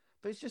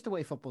 But it's just the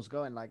way football's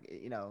going.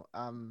 It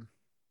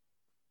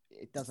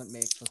doesn't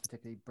make for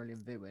particularly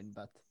brilliant viewing,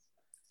 but.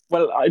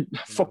 Well,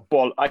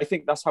 football, I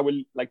think that's how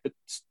the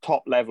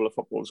top level of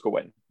football is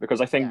going, because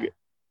I think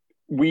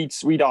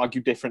we'd argue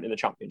different in the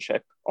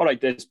Championship. All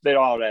right, there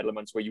are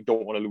elements where you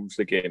don't want to lose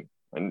the game,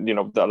 and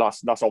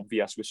that's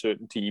obvious with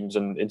certain teams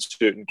and in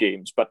certain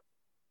games. But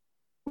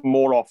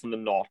more often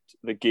than not,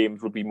 the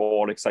games would be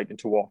more exciting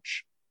to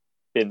watch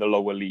in the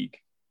lower league.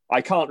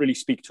 I can't really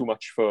speak too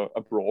much for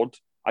abroad.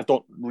 I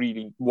don't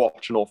really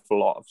watch an awful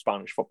lot of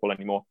Spanish football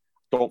anymore.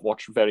 Don't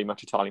watch very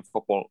much Italian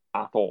football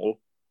at all.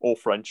 Or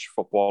French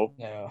football,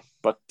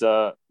 but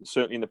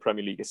certainly in the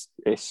Premier League,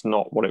 it's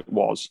not what it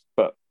was.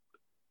 But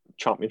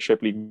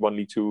Championship, League 1,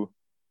 League 2,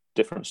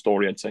 different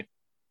story, I'd say.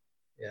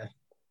 Yeah.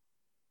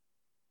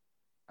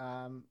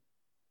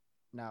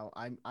 Now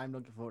I'm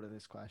looking forward to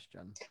this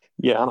question.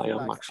 Yeah, and I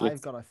am actually.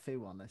 I've got a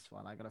few on this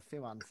one. I got a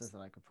few answers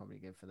that I could probably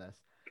give for this.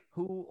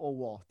 Who or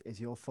what is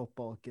your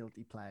football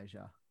guilty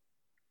pleasure?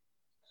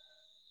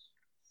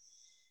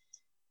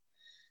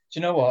 Do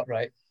you know what?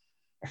 Right.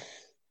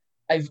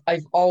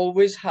 I've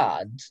always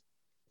had,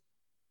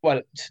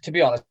 well, to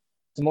be honest,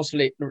 the most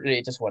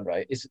latest one,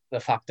 right, is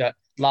the fact that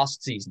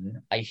last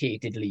season I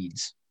hated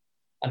Leeds,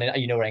 and then,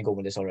 you know where I'm going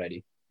with this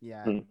already.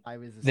 Yeah, I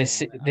was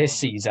this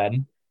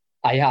season.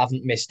 I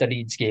haven't missed a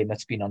Leeds game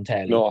that's been on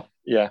telly. No,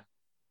 yeah.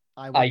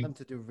 I want them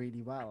to do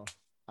really well.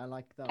 I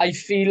like that. I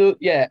feel,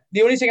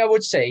 the only thing I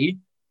would say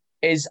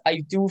is I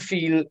do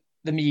feel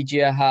the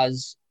media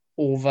has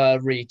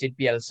overrated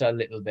Bielsa a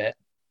little bit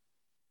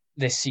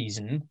this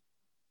season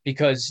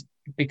because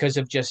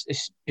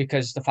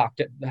the fact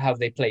that how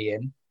they play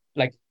in.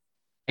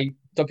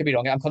 Don't get me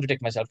wrong, I'm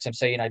contradicting myself because I'm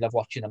saying I love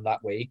watching them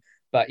that way,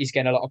 but he's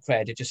getting a lot of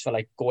credit just for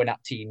going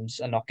at teams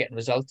and not getting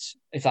results,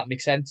 if that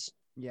makes sense.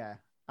 Yeah,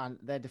 and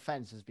their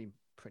defense has been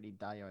pretty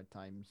dire at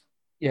times.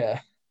 Yeah.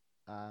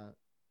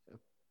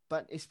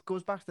 But it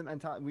goes back to the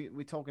mentality. We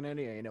were talking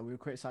earlier, we were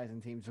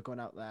criticizing teams for going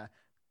out there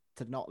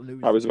to not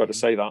lose. I was about to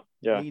say that.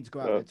 Yeah. Leeds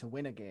go out there to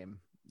win a game.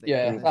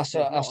 That's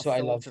what I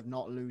love. Of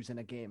not losing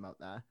a game out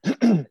there.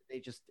 They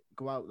just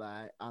go out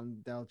there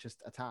and they'll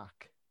just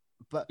attack.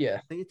 But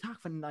they attack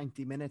for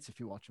 90 minutes if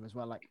you watch them as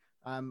well.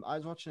 I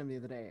was watching them the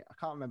other day. I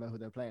can't remember who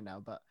they're playing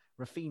now, but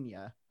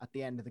Rafinha at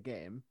the end of the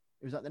game,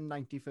 it was at the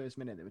 91st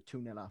minute. They were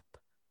 2-0 up,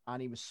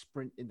 and he was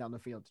sprinting down the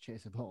field to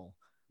chase a ball.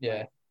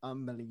 Yeah,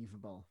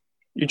 unbelievable.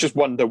 You just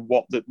wonder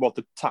what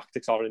the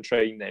tactics are in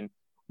training,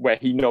 where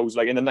he knows,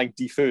 in the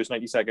 91st,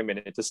 92nd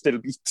minute, to still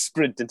be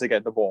sprinting to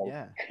get the ball.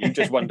 Yeah. You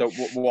just wonder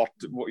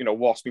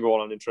what's been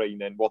going on in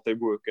training, what they're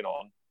working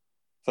on,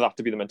 for that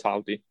to be the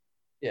mentality.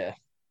 Yeah.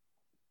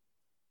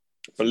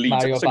 For Leeds,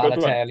 Mario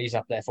Balotelli's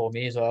up there for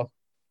me as well.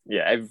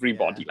 Yeah,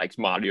 everybody likes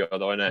Mario,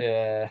 though, innit?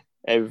 Yeah.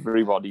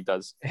 Everybody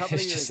does. A couple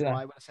of years ago,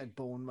 I would have said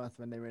Bournemouth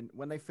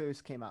when they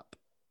first came up.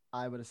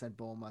 I would have said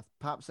Bournemouth,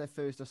 perhaps their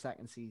first or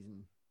second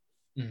season.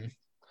 Mm.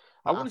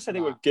 I wouldn't say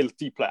they were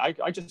guilty play.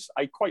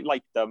 I quite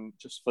liked them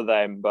just for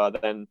them,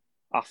 but then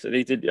after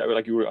they did, I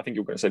think you were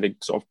going to say they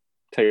sort of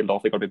tailed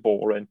off. They got a bit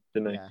boring,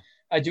 didn't they? Yeah.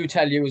 I do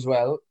tell you as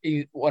well,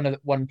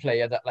 one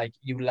player that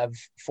you love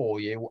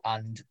for you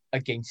and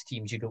against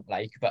teams you don't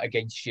like, but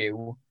against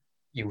you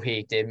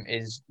hate him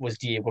was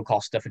Diego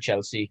Costa for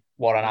Chelsea.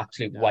 What an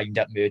absolute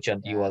wind-up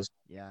merchant he was.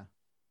 Yeah.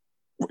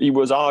 He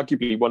was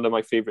arguably one of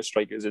my favourite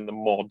strikers in the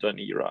modern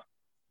era.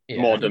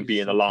 Yeah. Modern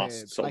being the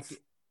last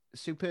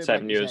superb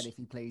 7 years. If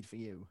he played for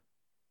you.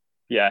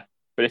 Yeah,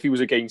 but if he was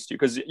against you,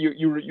 because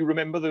you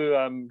remember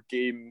the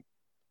game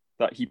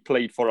that he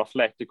played for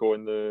Atletico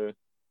in the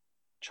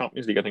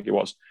Champions League, I think it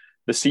was,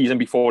 the season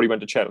before he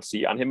went to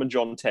Chelsea, and him and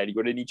John Terry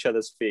were in each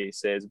other's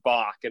faces,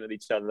 barking at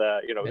each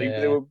other.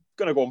 They were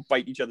going to go and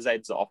bite each other's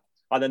heads off.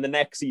 And then the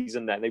next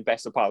season, then they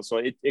best of pals. So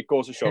it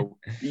goes to show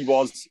he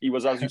was,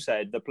 as you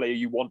said, the player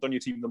you want on your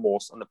team the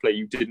most, and the player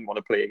you didn't want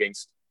to play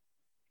against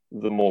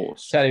the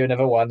most. Tell you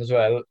another one as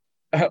well.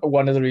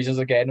 One of the reasons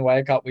again why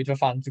I can't wait for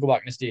fans to go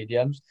back in the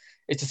stadiums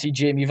is to see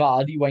Jamie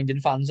Vardy winding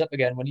fans up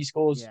again when he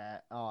scores. Yeah,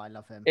 I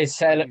love him. It's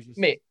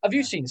mate. Have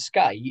you seen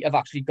Sky? Have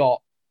actually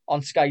got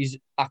on Sky's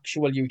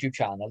actual YouTube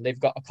channel. They've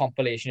got a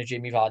compilation of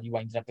Jamie Vardy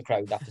winding up the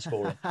crowd after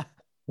scoring.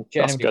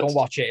 Genuinely, go and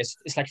watch it.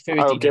 It's like 13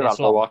 I'll give minutes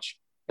that long. A watch.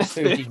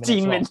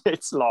 13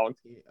 minutes long.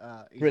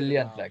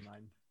 Brilliant.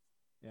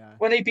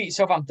 When they beat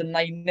Southampton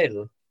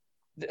 9-0,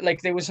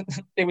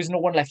 there was no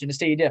one left in the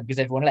stadium because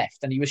everyone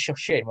left, and he was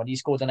shushing when he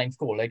scored the 9th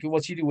goal.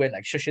 What's he doing?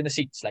 Shushing the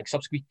seats,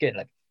 stop squeaking.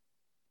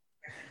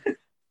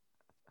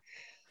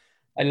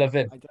 I love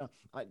him.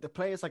 The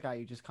players like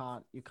you just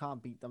can't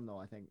beat them though.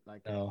 I think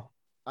no.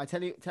 I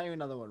tell you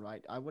another one,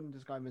 right? I wouldn't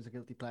describe him as a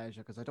guilty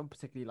pleasure because I don't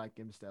particularly like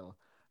him still,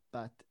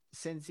 but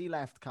since he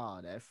left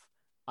Cardiff,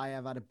 I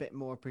have had a bit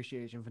more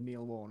appreciation for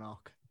Neil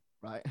Warnock,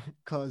 right?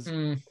 Because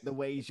the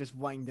way he's just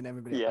winding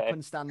everybody. Yeah. I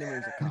couldn't stand him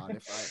when he was at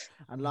Cardiff, right?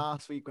 And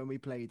last week when we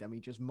played him, he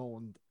just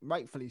moaned,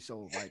 rightfully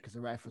so, right? Because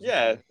the ref was...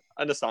 Yeah,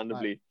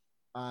 understandably. Right?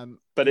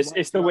 But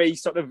it's the way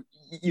sort of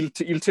you'll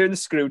turn the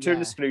screw,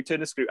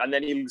 the screw, and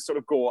then he'll sort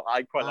of go.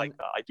 I quite like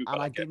that. I do.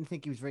 And I didn't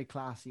think he was very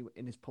classy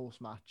in his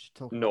post-match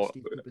talking about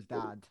Steve Cooper's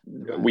dad.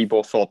 We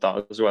both thought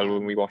that as well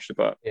when we watched it,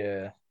 but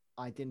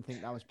I didn't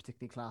think that was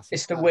particularly classy.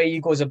 It's the way he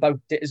goes about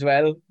it as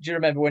well. Do you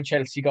remember when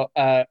Chelsea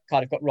Cardiff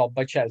got robbed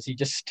by Chelsea?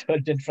 Just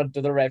stood in front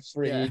of the refs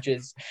for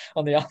ages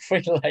on the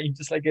halfway line,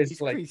 just like he's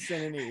like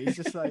creasing, he's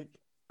just like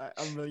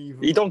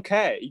unbelievable. He don't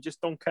care. He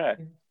just don't care.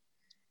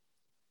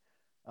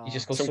 He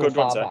just goes so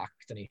far back,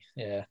 doesn't he?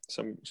 Yeah.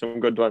 Some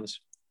good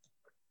ones.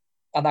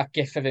 And that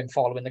gif of him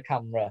following the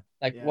camera,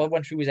 what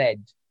went through his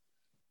head?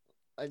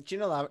 Do you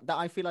know that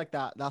I feel like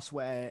that's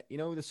where, you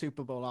know, the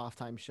Super Bowl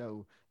halftime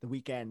show, The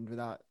Weeknd with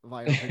that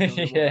viral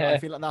video. I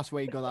feel like that's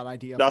where he got that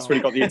idea That's where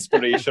he got the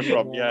inspiration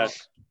from, The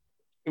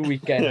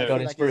Weeknd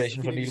got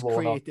inspiration from Neil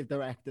Warnock. Creative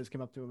directors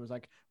came up to him and was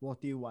like, what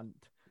do you want?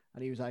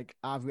 And he was like,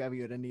 have you ever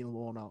heard of Neil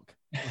Warnock?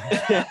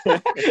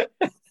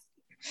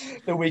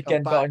 The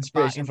Weeknd got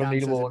inspiration from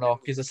Neil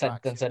Warnock is a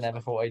sentence I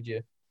never thought I'd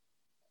hear.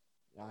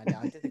 I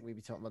didn't think we'd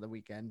be talking about The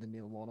Weeknd and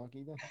Neil Warnock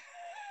either.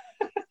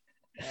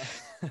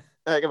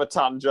 Heck of a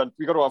tangent.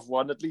 We got to have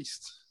one at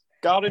least.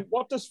 Garen,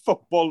 what does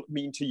football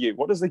mean to you?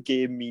 What does the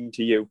game mean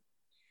to you?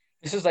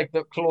 This is like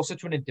the closer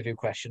to an interview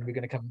question we're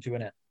going to come to,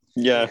 isn't it?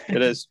 Yeah,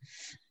 it is.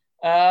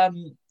 Well,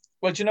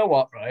 do you know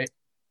what, right?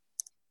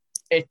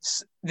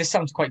 This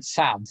sounds quite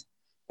sad,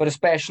 but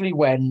especially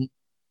when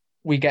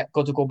we got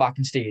to go back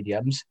in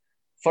stadiums.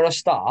 For a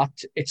start,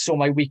 it's so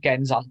my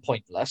weekends aren't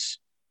pointless.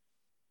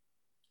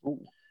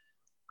 Ooh.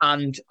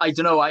 And I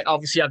don't know,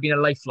 I've been a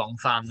lifelong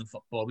fan of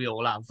football, we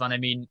all have. And I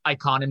mean, I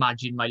can't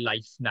imagine my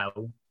life now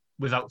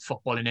without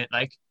football in it.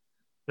 Like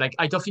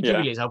I don't think you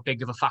realise how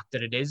big of a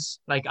factor it is.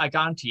 Like, I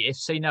guarantee if,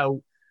 say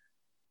now,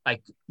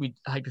 like, we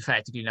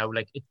hypothetically now,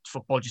 like,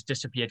 football just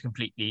disappeared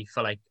completely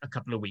for like a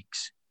couple of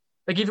weeks.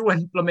 Like,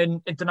 even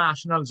when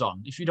internationals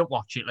on, if you don't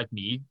watch it like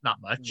me that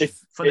much,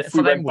 for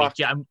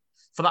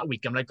that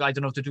week, I'm like, I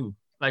don't know what to do.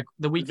 Like,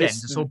 the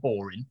weekends are so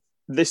boring.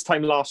 This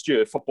time last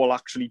year, football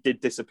actually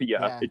did disappear.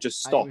 Yeah. It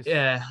just stopped. We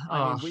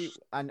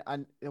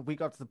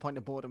got to the point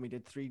of boredom. We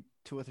did 2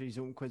 or 3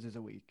 Zoom quizzes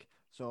a week.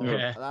 So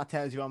that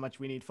tells you how much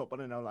we need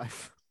football in our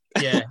life.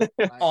 Yeah,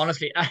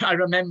 honestly, I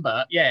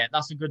remember. Yeah,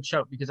 that's a good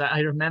shout because I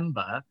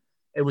remember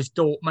it was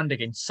Dortmund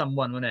against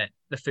someone, wasn't it?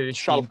 The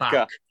first game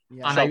back.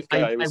 Yeah. And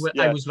I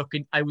was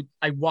looking. I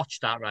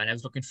watched that, right? I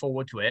was looking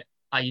forward to it.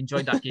 I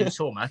enjoyed that game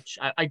so much.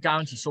 I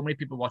guarantee so many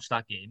people watched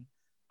that game.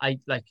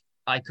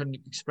 I couldn't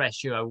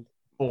express you how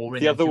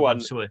boring. The other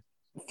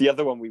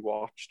one we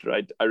watched,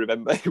 right? I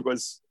remember it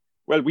was,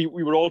 well, we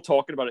were all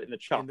talking about it in the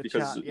chat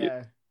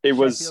it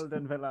was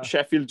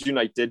Sheffield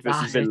United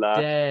versus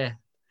Villa.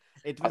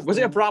 Was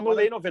it a Bramall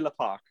Lane or Villa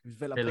Park? It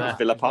was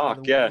Villa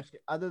Park, yeah.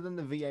 Other than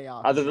the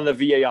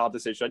VAR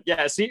decision.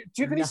 Yeah, see,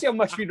 can you see how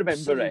much we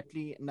remember it?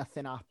 Absolutely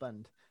nothing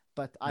happened.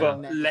 But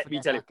let me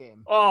tell you,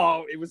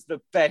 it was the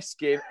best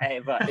game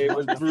ever. It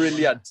was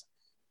brilliant.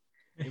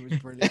 It was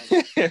brilliant.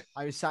 It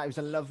was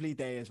a lovely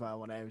day as well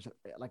when it was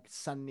like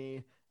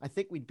sunny. I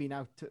think we'd been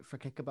out for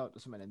kickabout or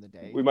something in the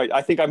day.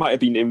 I think I might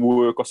have been in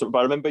work or something, but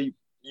I remember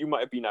you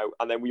might have been out,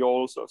 and then we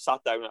all sort of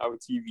sat down at our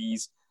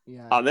TVs,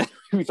 and then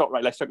we thought,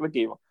 right, let's check the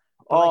game.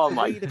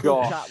 My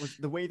God.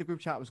 The way the group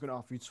chat was going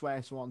off, you'd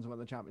swear Swans won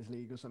the Champions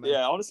League or something.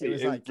 Yeah, honestly,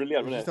 it was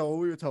brilliant, wasn't it? That's all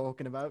we were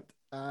talking about.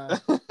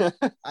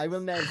 I will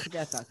never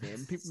forget that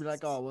game. People be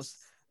like, what's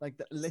like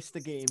the list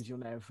of games you'll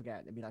never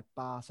forget? It'd be like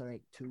Barca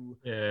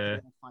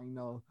 8-2,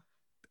 final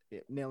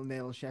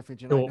 0-0,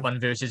 Sheffield United.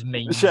 Dortmund versus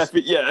Mainz.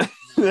 Sheffield, yeah.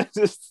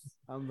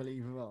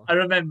 Unbelievable. I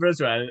remember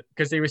as well,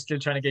 because they were still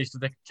trying to get used to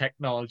the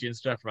technology and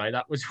stuff, right?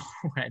 That was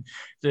when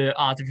the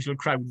artificial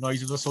crowd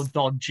noises were so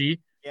dodgy.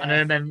 Yeah.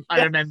 And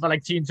I remember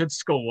like teams would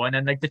score and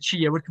then like the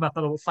cheer would come up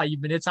about 5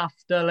 minutes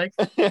after. Like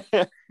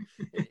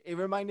it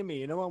reminded me,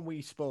 you know, on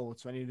Wii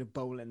Sports when you did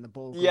bowling, the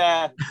ball.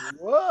 Yeah.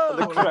 Whoa!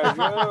 The crowd,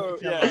 whoa!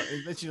 Yeah.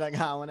 It's literally like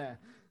how and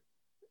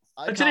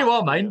I tell you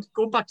what, mind,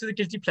 going back to the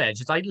Guilty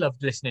Pleasures, I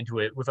loved listening to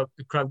it without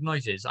the crowd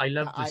noises. I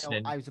loved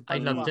listening. I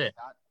loved it.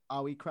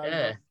 Are we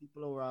crowd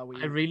people or are we?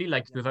 I really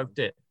liked it without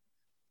it.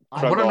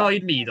 What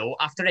annoyed me though,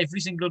 after every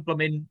single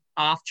blooming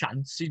half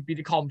chance, he'd be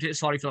the commentator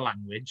sorry for the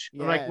language.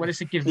 Yeah. Like, what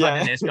is it give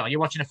in this? You're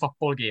watching a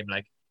football game,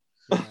 like.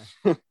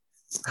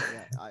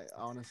 I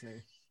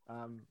honestly.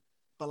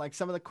 But like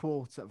some of the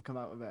quotes that have come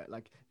out of it,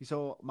 like you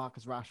saw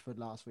Marcus Rashford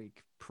last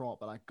week,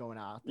 proper like going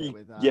at it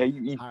with.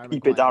 He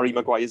bit Harry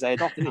Maguire's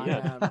head off, didn't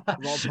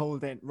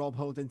he? Rob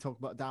Holding talked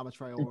about Adama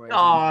Traore.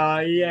 Oh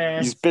yeah.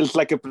 He's built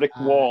like a brick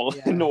wall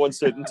in no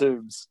uncertain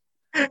terms.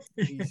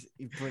 He's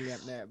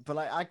brilliant there, but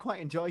like I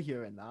quite enjoy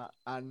hearing that,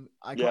 and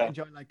I quite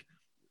enjoy like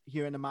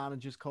hearing the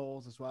manager's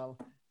calls as well.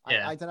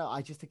 I don't know.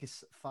 I just think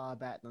it's far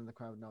better than the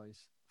crowd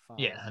noise.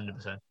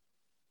 100%.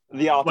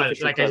 The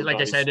artificial like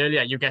I said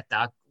earlier, you get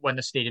that when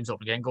the stadium's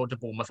open again. Go to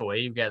Bournemouth away,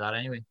 you get that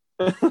anyway.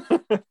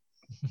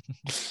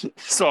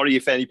 Sorry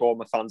if any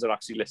Bournemouth fans are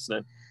actually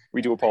listening.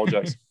 We do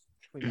apologise.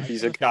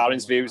 These are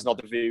Karen's views,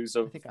 not the views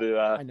of the.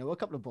 I know a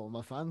couple of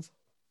Bournemouth fans.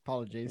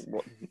 Apologies.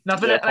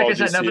 Nothing, like I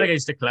said, nothing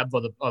against the club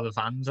or the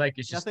fans. Like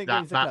it's just nothing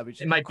that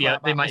it might be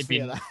it might have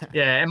been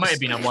it might have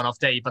been a one-off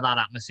day, but that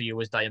atmosphere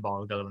was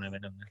diabolical and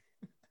everything.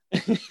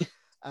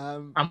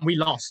 And we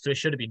lost, so it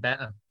should have been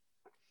better.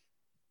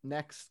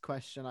 Next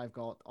question I've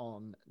got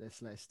on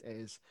this list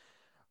is,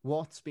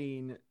 what's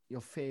been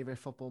your favourite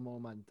football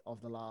moment of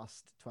the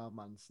last 12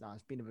 months? Now,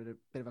 it's been a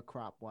bit of a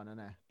crap one, isn't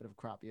it? Bit of a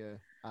crap year.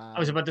 I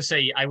was about to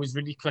say, I was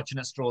really clutching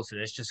at straws for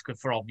this, just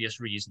for obvious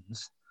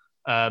reasons.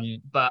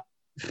 But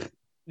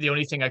the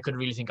only thing I could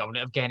really think of, and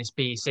again, it's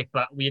basic,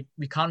 but we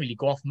can't really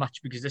go off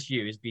much because this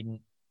year has been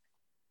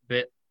a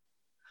bit,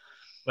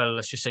 well,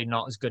 let's just say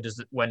not as good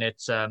as when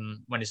it's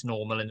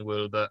normal in the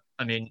world. But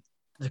I mean,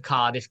 the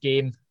Cardiff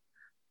game,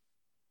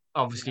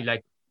 obviously,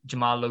 like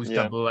Jamal Lowe's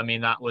double. I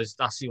mean,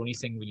 that's the only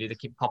thing really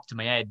that popped in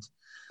my head.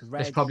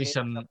 There's probably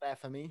some up there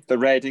for me. The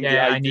Reading game.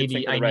 I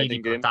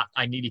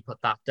nearly put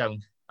that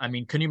down. I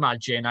mean, can you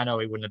imagine? I know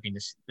it wouldn't have been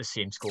the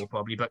same score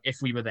probably, but if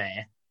we were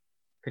there,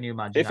 can you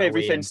imagine? If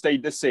everything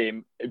stayed the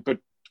same, but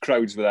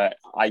crowds were there,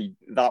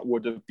 that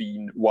would have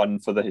been one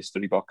for the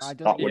history books.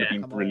 That would have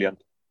been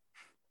brilliant.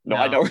 No,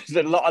 I know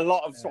a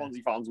lot of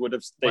Swansea fans would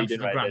have stayed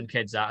in Reading.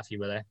 Grandkids that if you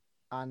were there.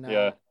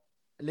 And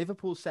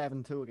Liverpool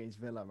 7-2 against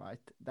Villa, right?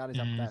 That is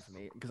up there for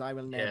me because I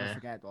will never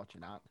forget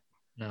watching that.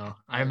 No,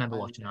 I remember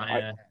watching that.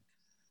 Yeah.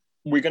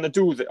 We're going to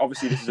do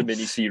obviously this is a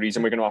mini series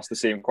and we're going to ask the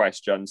same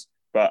questions,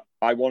 but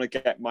I want to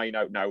get mine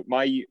out now.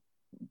 My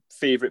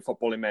favourite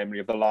footballing memory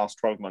of the last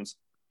 12 months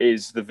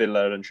is the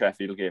Villa and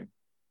Sheffield game,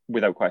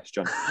 without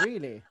question.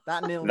 Really?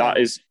 That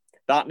 0-0?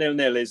 That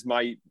 0-0 is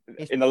my,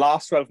 in the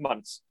last 12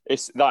 months,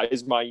 that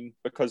is mine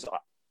because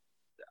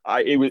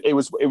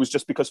it was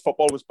just because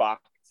football was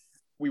back.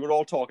 We were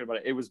all talking about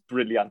it. It was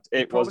brilliant.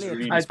 It was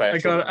really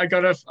special. I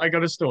got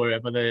a story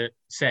about the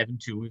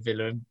 7-2 with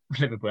Villa and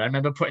Liverpool. I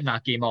remember putting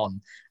that game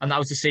on, and that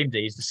was the same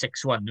day as the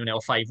 6-1, or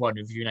 5-1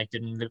 with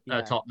United and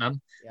Tottenham.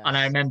 Yes. And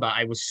I remember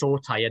I was so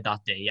tired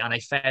that day, and I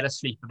fell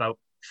asleep about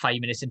 5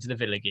 minutes into the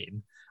Villa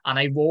game, and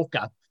I woke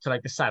up to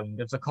like the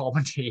sound of the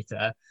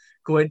commentator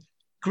going,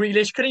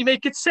 "Grealish, can he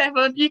make it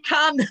 7? He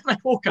can." And I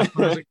woke up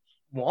and I was like,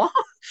 "What?"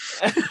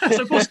 I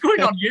said, "What's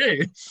going on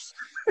here?"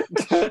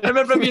 I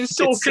remember being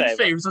so confused.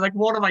 I was like,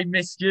 what have I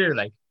missed here?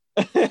 Like,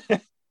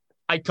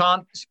 I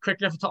can't,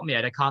 quickly off the top of my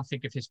head, I can't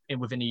think of his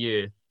within a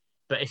year.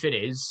 But if it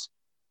is,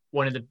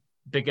 one of the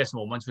biggest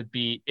moments would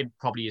be, it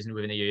probably isn't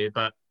within a year,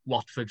 but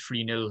Watford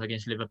 3-0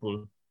 against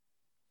Liverpool.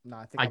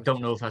 No, I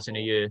don't know if that's in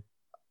a year.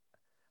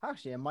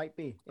 Actually, it might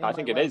be. I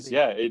think it is.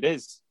 Yeah, it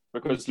is.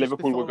 Because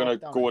Liverpool were going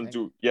to go and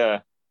do,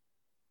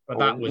 But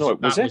that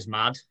was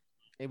mad.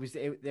 There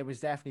was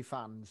definitely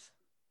fans.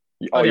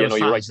 You're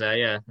right. There,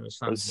 yeah. It was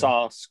fans.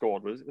 Sarr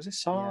scored. Was it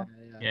Sarr?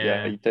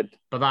 Yeah, he did.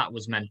 But that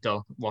was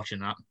mental watching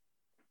that.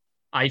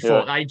 I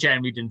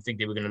genuinely didn't think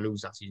they were going to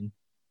lose that season.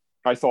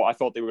 I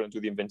thought they were going to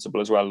do the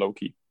Invincible as well,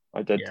 low-key.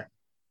 I did.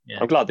 Yeah.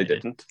 I'm glad they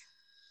didn't.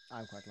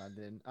 I'm quite glad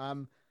they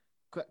didn't.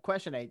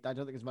 Question 8. I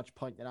don't think there's much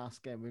point in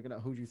asking.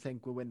 Who do you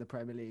think will win the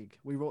Premier League?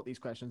 We wrote these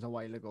questions a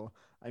while ago.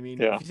 I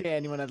mean, if you say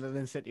anyone other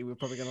than City, we're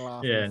probably going to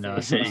laugh. Yeah, no,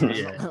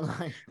 City.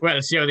 Well,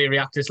 let's see how they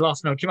react this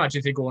loss. Now, can you imagine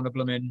if they go on a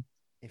blooming...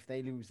 If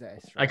they lose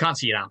this, I can't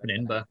see it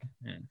happening, but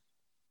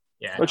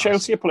Well,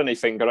 Chelsea are pulling their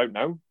finger out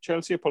now.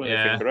 Their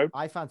finger out.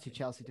 I fancy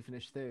Chelsea to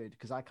finish 3rd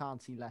because I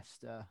can't see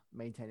Leicester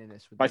maintaining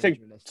this. I think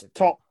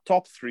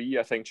top 3.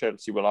 I think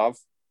Chelsea will have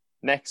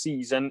next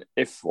season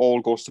if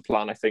all goes to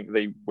plan. I think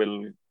they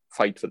will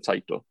fight for the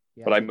title.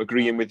 Yeah, but I'm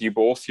agreeing with you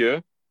both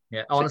here.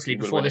 Yeah, honestly,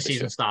 before the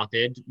season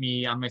started,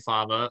 me and my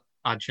father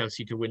had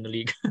Chelsea to win the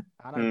league. And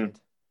I did.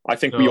 I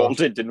think we all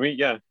did, didn't we?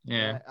 Yeah.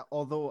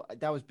 Although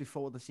that was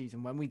before the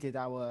season. When we did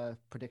our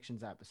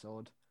predictions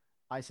episode,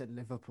 I said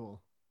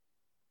Liverpool.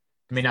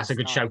 I mean, that's a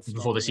good shout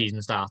before the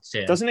season starts.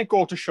 Yeah. Doesn't it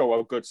go to show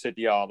how good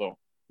City are, though?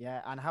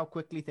 Yeah, and how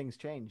quickly things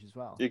change as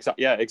well.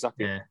 Exactly. Yeah.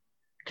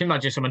 Can you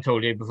imagine someone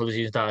told you before the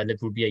season started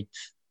Liverpool would be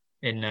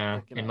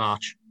 8th in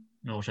March?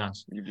 No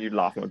chance. You'd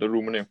laugh at the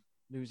room, wouldn't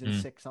you? Losing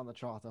 6 on the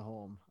trot at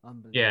home.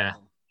 Unbelievable. Yeah.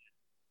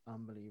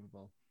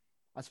 Unbelievable.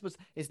 I suppose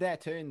it's their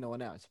turn though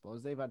now. I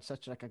suppose they've had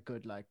such a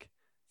good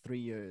 3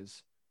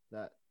 years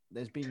that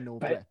there's been no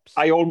blips.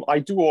 I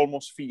do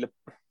almost feel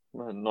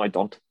no, I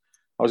don't.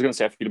 I was going to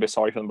say I feel a bit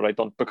sorry for them, but I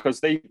don't because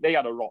they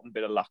had a rotten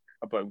bit of luck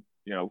about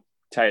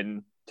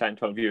 10,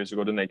 12 years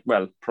ago, didn't they?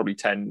 Well, probably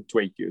 10 to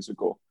 8 years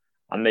ago,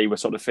 and they were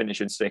sort of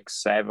finishing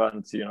 6th,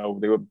 7th.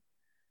 They were.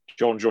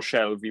 John Joe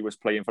Shelby was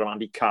playing for him.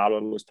 Andy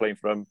Carroll was playing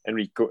for him.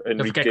 Enrique.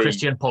 Don't forget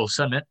Christian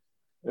Paulson,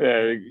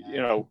 But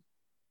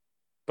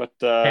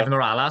Kevin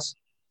Morales.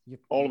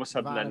 All of a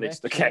sudden, then it's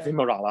the Kevin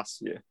Morales.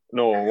 Yeah.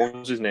 No, what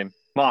was his name?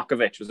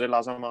 Markovic. Was it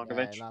Lazar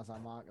Markovic? Yeah, Lazar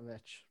Markovic.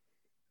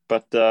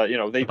 But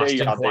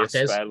they had their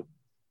spell.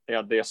 They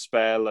had their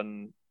spell,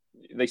 and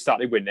they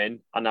started winning.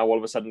 And now all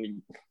of a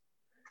sudden,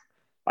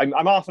 I'm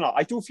half an hour.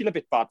 I do feel a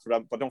bit bad for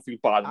them, but I don't feel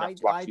bad enough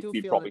to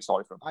actually feel probably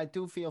sorry for them. I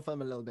do feel for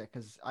them a little bit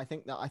because I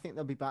think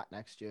they'll be back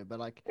next year. But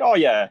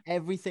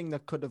everything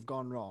that could have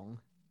gone wrong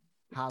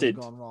has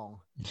gone wrong.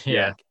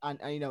 Yeah,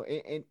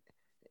 and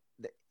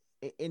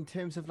in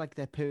terms of like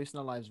their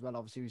personal lives, well,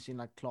 obviously we've seen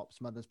like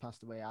Klopp's mother's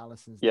passed away,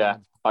 Alisson's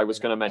dad's I was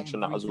going to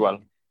mention that as well.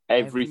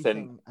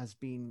 Everything has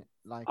been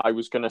like I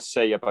was going to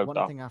say about one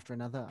that. thing after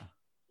another.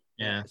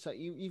 Yeah. So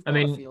you've got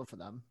a feel for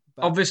them.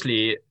 But...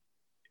 obviously,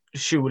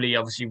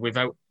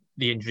 without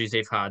the injuries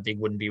they've had, they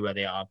wouldn't be where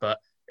they are. But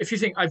if you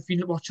think, I've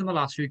been watching the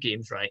last few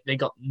games, right? They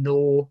got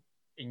no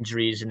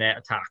injuries in their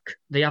attack.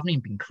 They haven't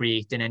even been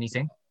creating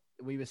anything.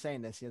 We were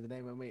saying this the other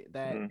day when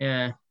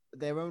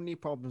their only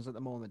problems at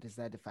the moment is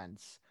their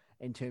defense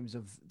in terms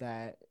of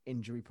their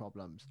injury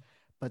problems.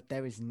 But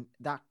there is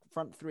that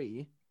front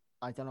three.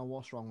 I don't know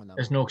what's wrong with them.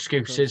 There's no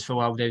excuses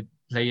for how they're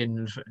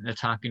playing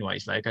attacking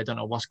wise. Like, I don't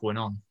know what's going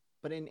on.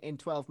 But in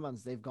 12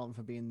 months, they've gone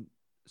from being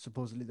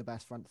supposedly the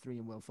best front three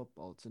in world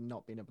football to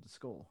not being able to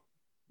score.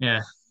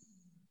 Yeah.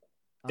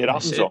 It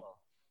happens.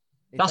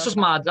 That's just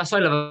mad. That's why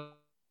I love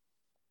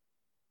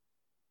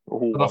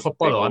about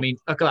football. I mean,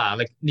 look at that.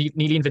 Like,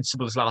 nearly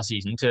invincibles last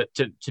season to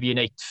be in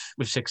 8th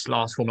with 6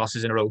 home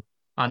losses in a row.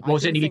 And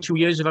was it nearly 2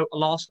 years without a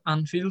loss at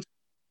Anfield?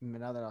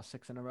 Now there are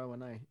 6 in a row,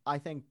 and I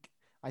think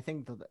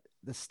that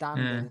the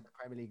standard in the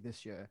Premier League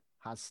this year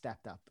has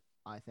stepped up.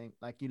 I think,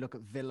 like, you look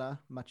at Villa,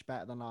 much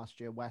better than last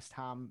year. West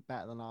Ham,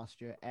 better than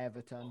last year.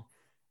 Everton,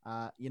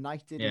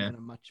 United,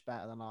 even much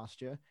better than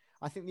last year.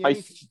 I think the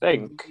only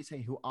team you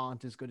say who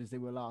aren't as good as they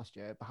were last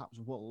year, perhaps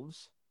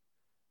Wolves,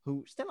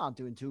 who still aren't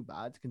doing too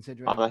bad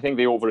considering. And I think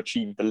they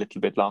overachieved a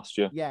little bit last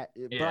year. Yeah,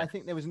 but I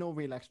think there was no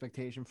real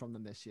expectation from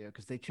them this year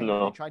because they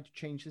tried to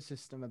change the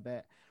system a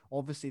bit.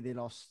 Obviously, they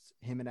lost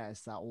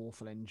Jimenez, that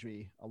awful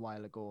injury, a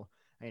while ago.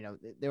 You know,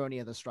 their only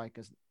other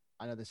strikers,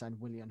 I know they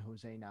signed Willian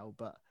Jose now,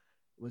 but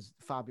was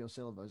Fabio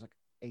Silva, was like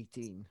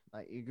 18.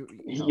 Like,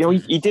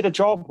 he did a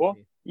job. What?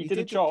 He did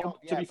a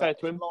job. To be fair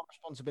to him, a lot of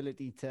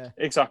responsibility to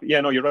exactly.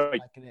 Yeah, no, you're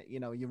right. Like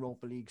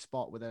Europa League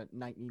spot with a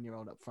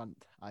 19-year-old up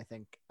front. I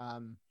think.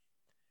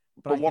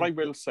 But what I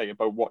will say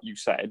about what you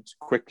said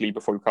quickly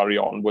before you carry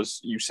on was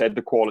you said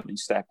the quality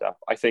stepped up.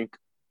 I think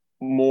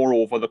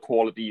moreover the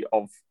quality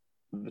of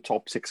the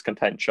top 6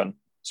 contention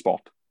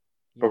spot,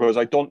 because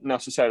I don't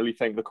necessarily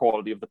think the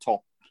quality of the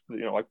top.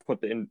 I put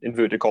the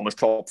inverted commas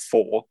top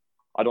 4.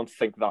 I don't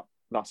think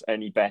that's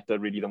any better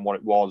really than what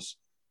it was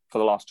for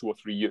the last 2 or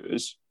 3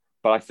 years.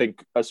 But I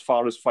think as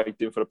far as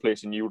fighting for a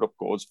place in Europe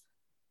goes,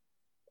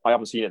 I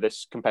haven't seen it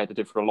this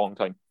competitive for a long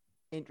time.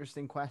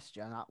 Interesting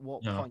question. At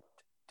what point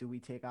do we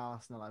take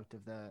Arsenal out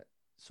of the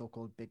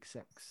so-called Big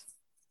 6?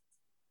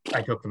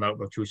 I took them out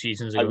about 2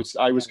 seasons ago.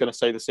 I was going to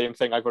say the same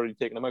thing. I've already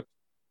taken them out.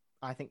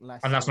 I think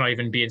less. And that's not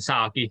even being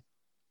sarky.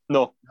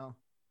 No.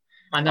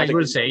 And I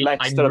will say,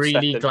 I'm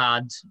really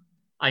glad.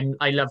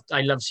 I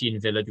love seeing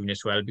Villa doing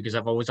this well because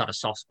I've always had a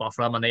soft spot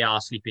for them, and they are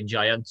sleeping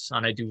giants.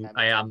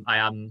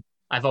 And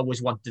I've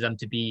always wanted them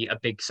to be a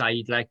big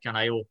side, like, and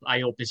I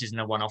hope this isn't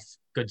a one-off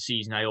good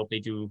season. I hope they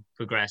do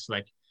progress.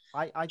 Like,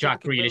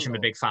 Jack Grealish, I'm a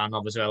big fan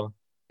of as well.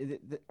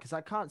 Because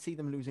I can't see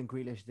them losing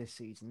Grealish this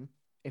season.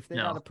 If they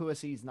had a poor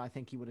season, I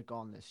think he would have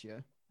gone this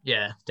year.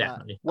 Yeah,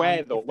 definitely.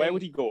 Where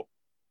would he go?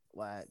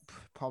 Well,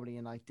 probably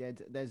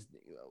United. There's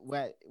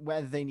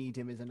whether they need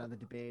him is another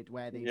debate.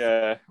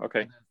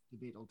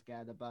 Debate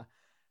altogether, but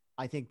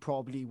I think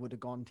probably would have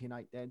gone to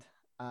United.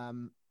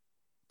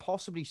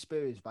 Possibly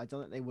Spurs, but I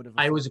don't think they would have.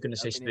 I was going to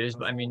say Spurs,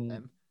 but I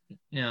mean,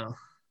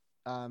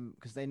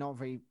 because they're not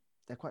very.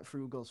 They're quite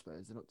frugal.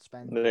 Spurs. They don't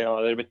spend. They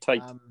are. They're a bit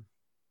tight.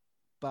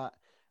 But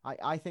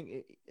I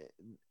think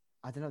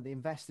I don't know. They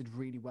invested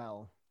really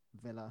well,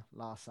 Villa,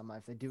 last summer.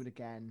 If they do it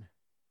again,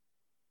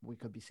 we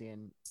could be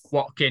seeing.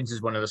 Watkins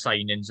is one of the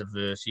signings of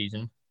the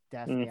season.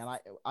 Definitely, and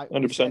I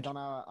 100% on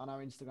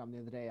our Instagram the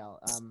other day,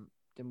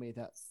 didn't we,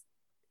 that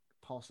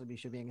possibly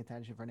should be in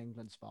contention for an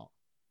England spot?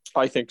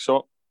 I think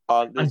so.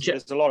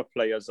 There's a lot of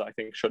players that I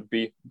think should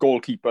be.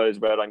 Goalkeeper is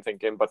where I'm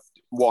thinking, but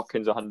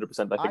Watkins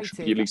 100% I think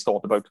should be at least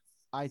thought about.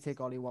 I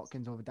take Ollie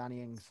Watkins over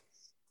Danny Ings.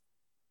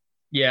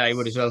 Yeah, I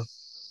would as well.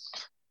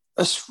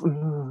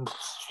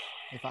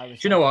 If I was,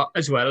 do you know what?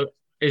 As well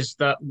is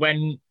that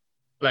when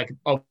when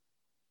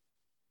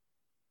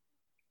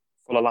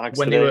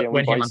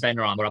him and Ben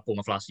Rama were up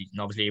Bournemouth last season,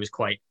 obviously it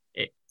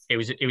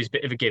was a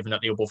bit of a given that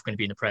they were both going to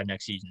be in the Prem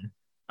next season.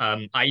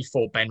 I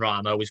thought Ben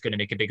Rama was going to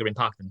make a bigger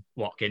impact than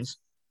Watkins.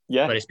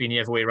 Yeah. But it's been the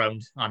other way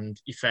around,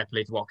 and fair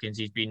play to Watkins,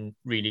 he's been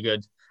really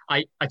good.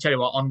 I tell you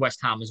what, on West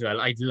Ham as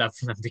well, I'd love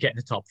for them to get in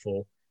the top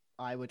 4.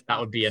 That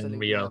would be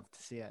unreal. Love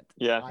to see it.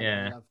 Yeah.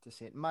 I'd love to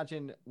see it.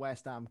 Imagine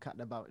West Ham cutting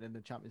about in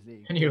the Champions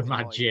League. Can you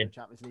imagine?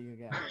 Champions League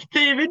again.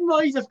 David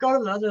Moyes, I've got a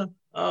ladder.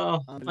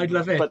 Oh, I'd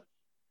love it. But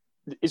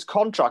his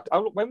contract,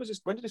 when did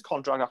his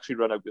contract actually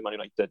run out with Man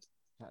United?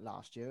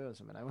 Last year or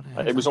something.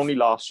 It was only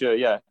last year,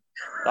 yeah.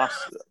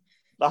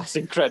 That's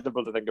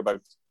incredible to think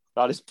about.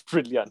 That is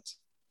brilliant.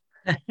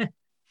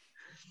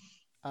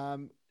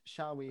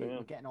 Shall we?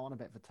 We're getting on a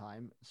bit for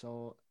time,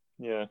 so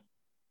yeah.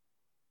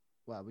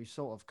 Well, we've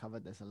sort of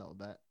covered this a little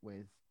bit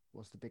with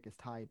what's the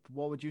biggest hype.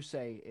 What would you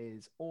say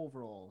is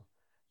overall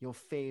your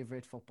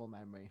favorite football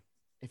memory?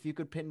 If you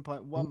could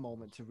pinpoint one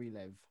moment to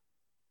relive,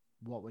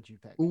 what would you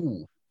pick?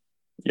 Ooh,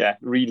 Yeah,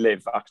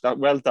 relive.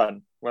 Well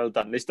done. Well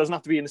done. This doesn't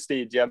have to be in the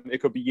stadium.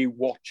 It could be you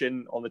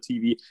watching on the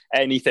TV,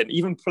 anything.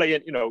 Even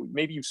playing,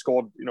 maybe you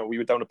scored, we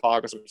were down at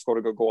Park or something, scored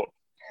a good goal.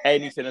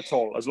 Anything at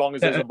all, as long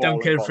as there's a ball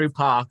involved. Don't kill through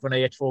Park when I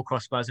hit 4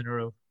 crossbars in a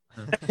row.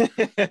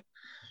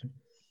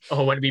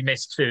 Or when we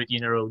missed 30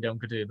 in a row,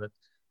 don't do but.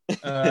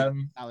 That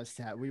was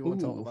sad. We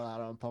won't talk about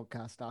that on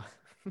podcast now.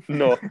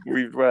 No,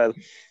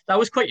 that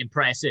was quite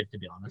impressive, to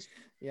be honest.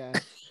 Yeah.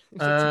 It's a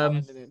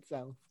talent in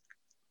itself.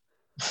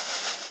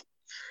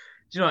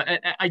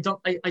 I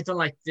don't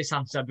like this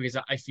answer because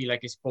I feel like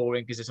it's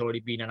boring because it's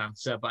already been an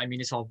answer. But I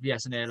mean, it's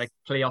obvious, isn't it? Like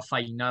playoff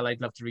final,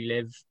 I'd love to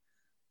relive.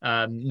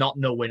 Not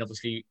knowing,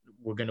 obviously,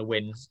 we're going to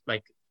win.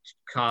 Like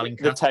Carling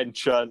Cup. The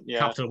tension, yeah.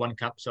 Capital One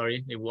Cup,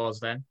 sorry. It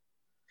was then.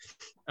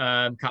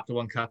 Capital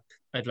One Cup,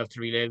 I'd love to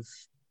relive.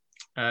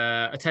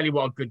 I tell you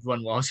what a good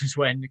one was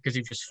because it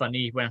was just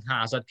funny when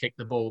Hazard kicked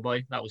the ball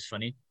boy. That was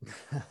funny.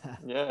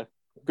 Yeah,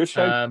 good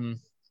show.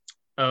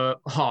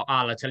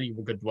 I'll tell you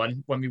a good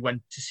one. When we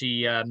went to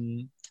see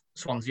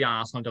Swansea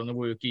Arsenal down the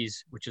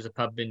Workies, which is a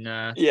pub in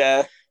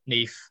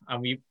Neath,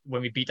 and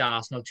when we beat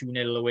Arsenal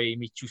 2-0 away,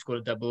 Michu scored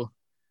a double.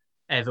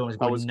 Everyone was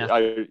going nuts.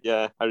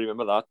 I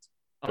remember that.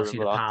 Obviously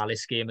the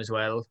Palace game as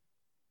well.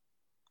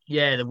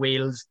 Yeah,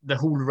 the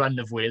whole run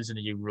of Wales in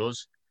the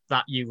Euros.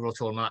 That Euro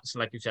tournament, so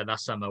like you said, that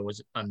summer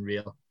was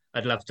unreal.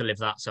 I'd love to live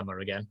that summer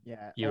again.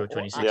 Yeah, Euro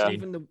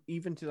 2016.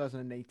 Even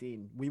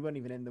 2018, we weren't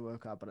even in the World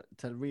Cup, but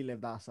to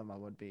relive that summer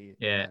would be.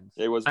 Yeah, immense.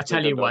 It was. I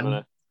tell you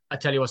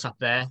what's up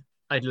there.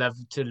 I'd love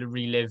to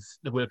relive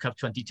the World Cup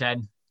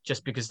 2010,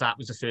 just because that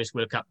was the first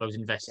World Cup I was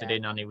invested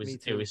in, and it was.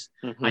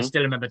 Mm-hmm. I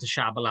still remember the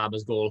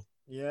Shabalaba's goal.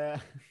 Yeah,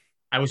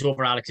 I was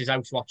over Alex's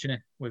house watching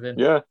it with him.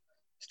 Yeah,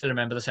 still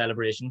remember the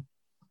celebration.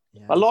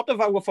 Yeah. A lot of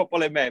our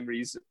footballing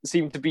memories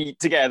seem to be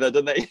together,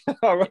 don't they?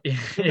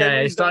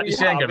 It's starting to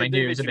get my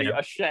news a bit.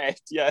 A shed,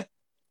 yeah.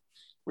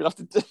 We'll have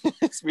to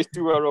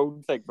do our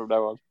own thing from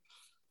now on.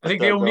 I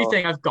think the only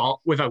thing I've got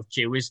without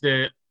you is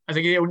the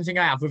only thing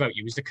I have without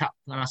you is the cup,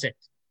 and that's it.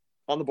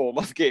 On the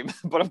Bournemouth game,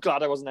 but I'm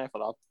glad I wasn't there for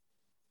that.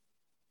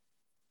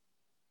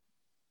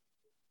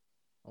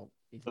 Oh,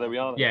 so there we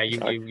are. Yeah,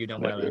 you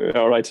done well.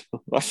 All right.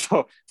 I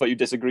thought you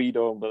disagreed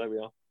on, but there we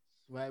are.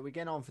 Well, we're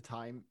getting on for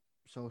time.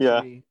 So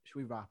should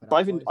we wrap it up?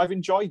 But I've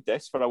enjoyed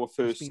this for our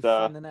first. It's been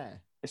fun, isn't it?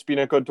 It's been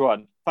a good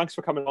one. Thanks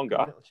for coming on,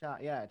 guy. Little chat.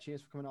 Yeah,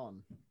 cheers for coming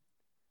on.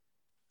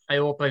 I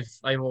hope I've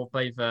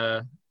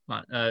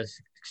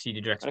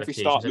exceeded your expectations. And if we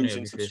start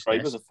losing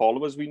subscribers and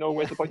followers, we know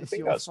where to point the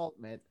fingers. It's your fault,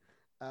 mate.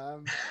 Do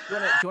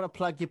you want to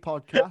plug your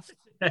podcast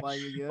while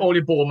you're here? All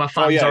your Bournemouth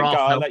fans are off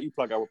now. I'll let you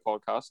plug our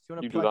podcast. Do you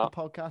want to plug the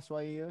podcast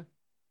while you're here?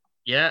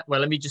 Yeah, well,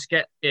 let me just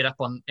get it up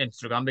on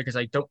Instagram because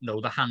I don't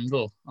know the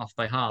handle off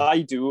by heart. I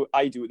do.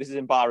 This is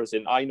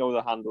embarrassing. I know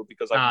the handle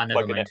because I'm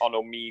plugging it on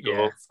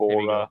Omegle for.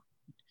 Do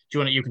you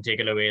want it? You can take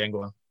it away then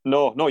go on.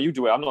 No, you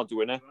do it. I'm not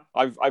doing it.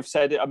 I've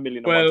said it a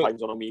million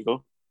times on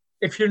Omegle.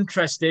 If you're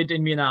interested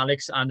in me and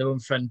Alex and our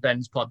friend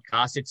Ben's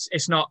podcast,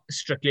 it's not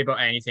strictly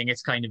about anything.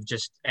 It's kind of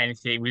just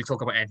anything. We'll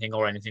talk about anything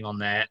or anything on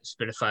there. It's a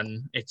bit of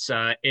fun. It's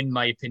In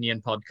My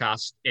Opinion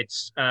podcast.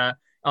 It's on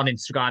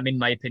Instagram, In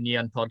My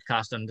Opinion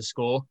podcast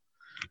 _.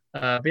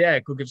 But yeah,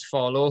 go give us a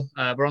follow.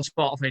 We're on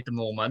Spotify at the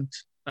moment,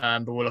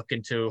 but we're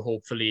looking to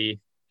hopefully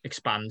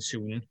expand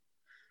soon.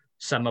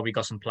 Summer we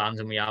got some plans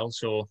and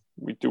so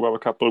we do have a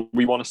couple.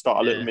 We want to start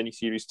a little mini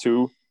series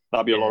too.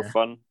 That'd be a lot of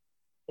fun.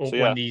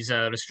 When these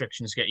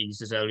restrictions get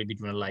eased as well, we'll be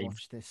doing a live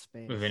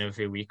within a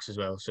few weeks as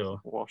well.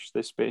 So watch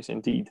this space,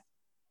 indeed.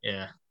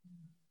 Yeah.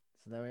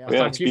 So there we are.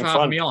 Yeah, thank you for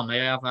having me on. I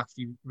have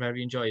actually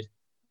very enjoyed.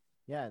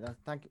 Yeah,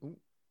 thank you. Ooh,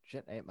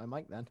 shit, I hit my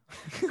mic then.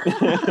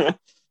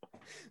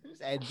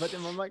 Just headbutting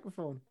my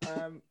microphone.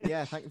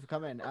 Yeah, thank you for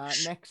coming.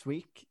 Next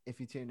week, if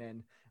you tune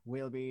in,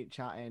 we'll be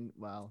chatting.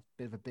 Well,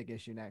 bit of a big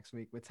issue next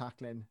week. We're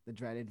tackling the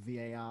dreaded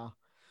VAR.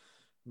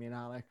 Me and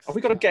Alex. Have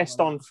we got a guest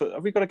on for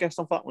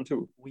that one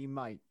too? We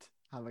might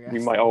have a guest. We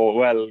might. Oh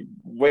well,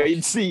 wait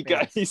and see,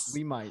 guys.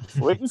 We might.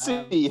 Wait and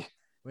see.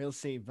 We'll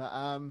see.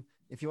 But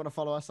if you want to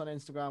follow us on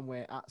Instagram,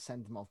 we're at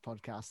SendTheMoff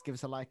Podcast. Give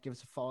us a like, give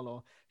us a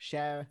follow,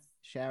 share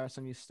us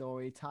on your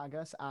story, tag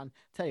us, and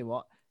tell you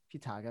what. If you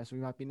tag us, we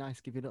might be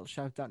nice. Give you a little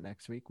shout out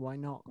next week. Why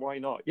not? Why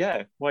not?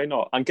 Yeah, why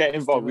not? And get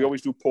involved. We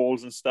always do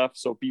polls and stuff,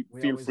 so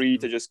feel free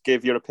to just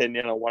give your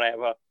opinion or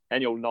whatever.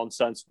 Any old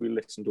nonsense, we'll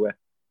listen to it.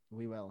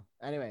 We will.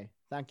 Anyway,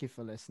 thank you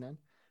for listening.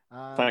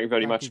 Thank you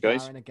very much,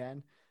 guys.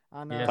 Again.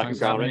 And thank you,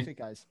 Gary.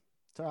 Guys.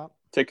 Ta-ra.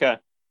 Take care.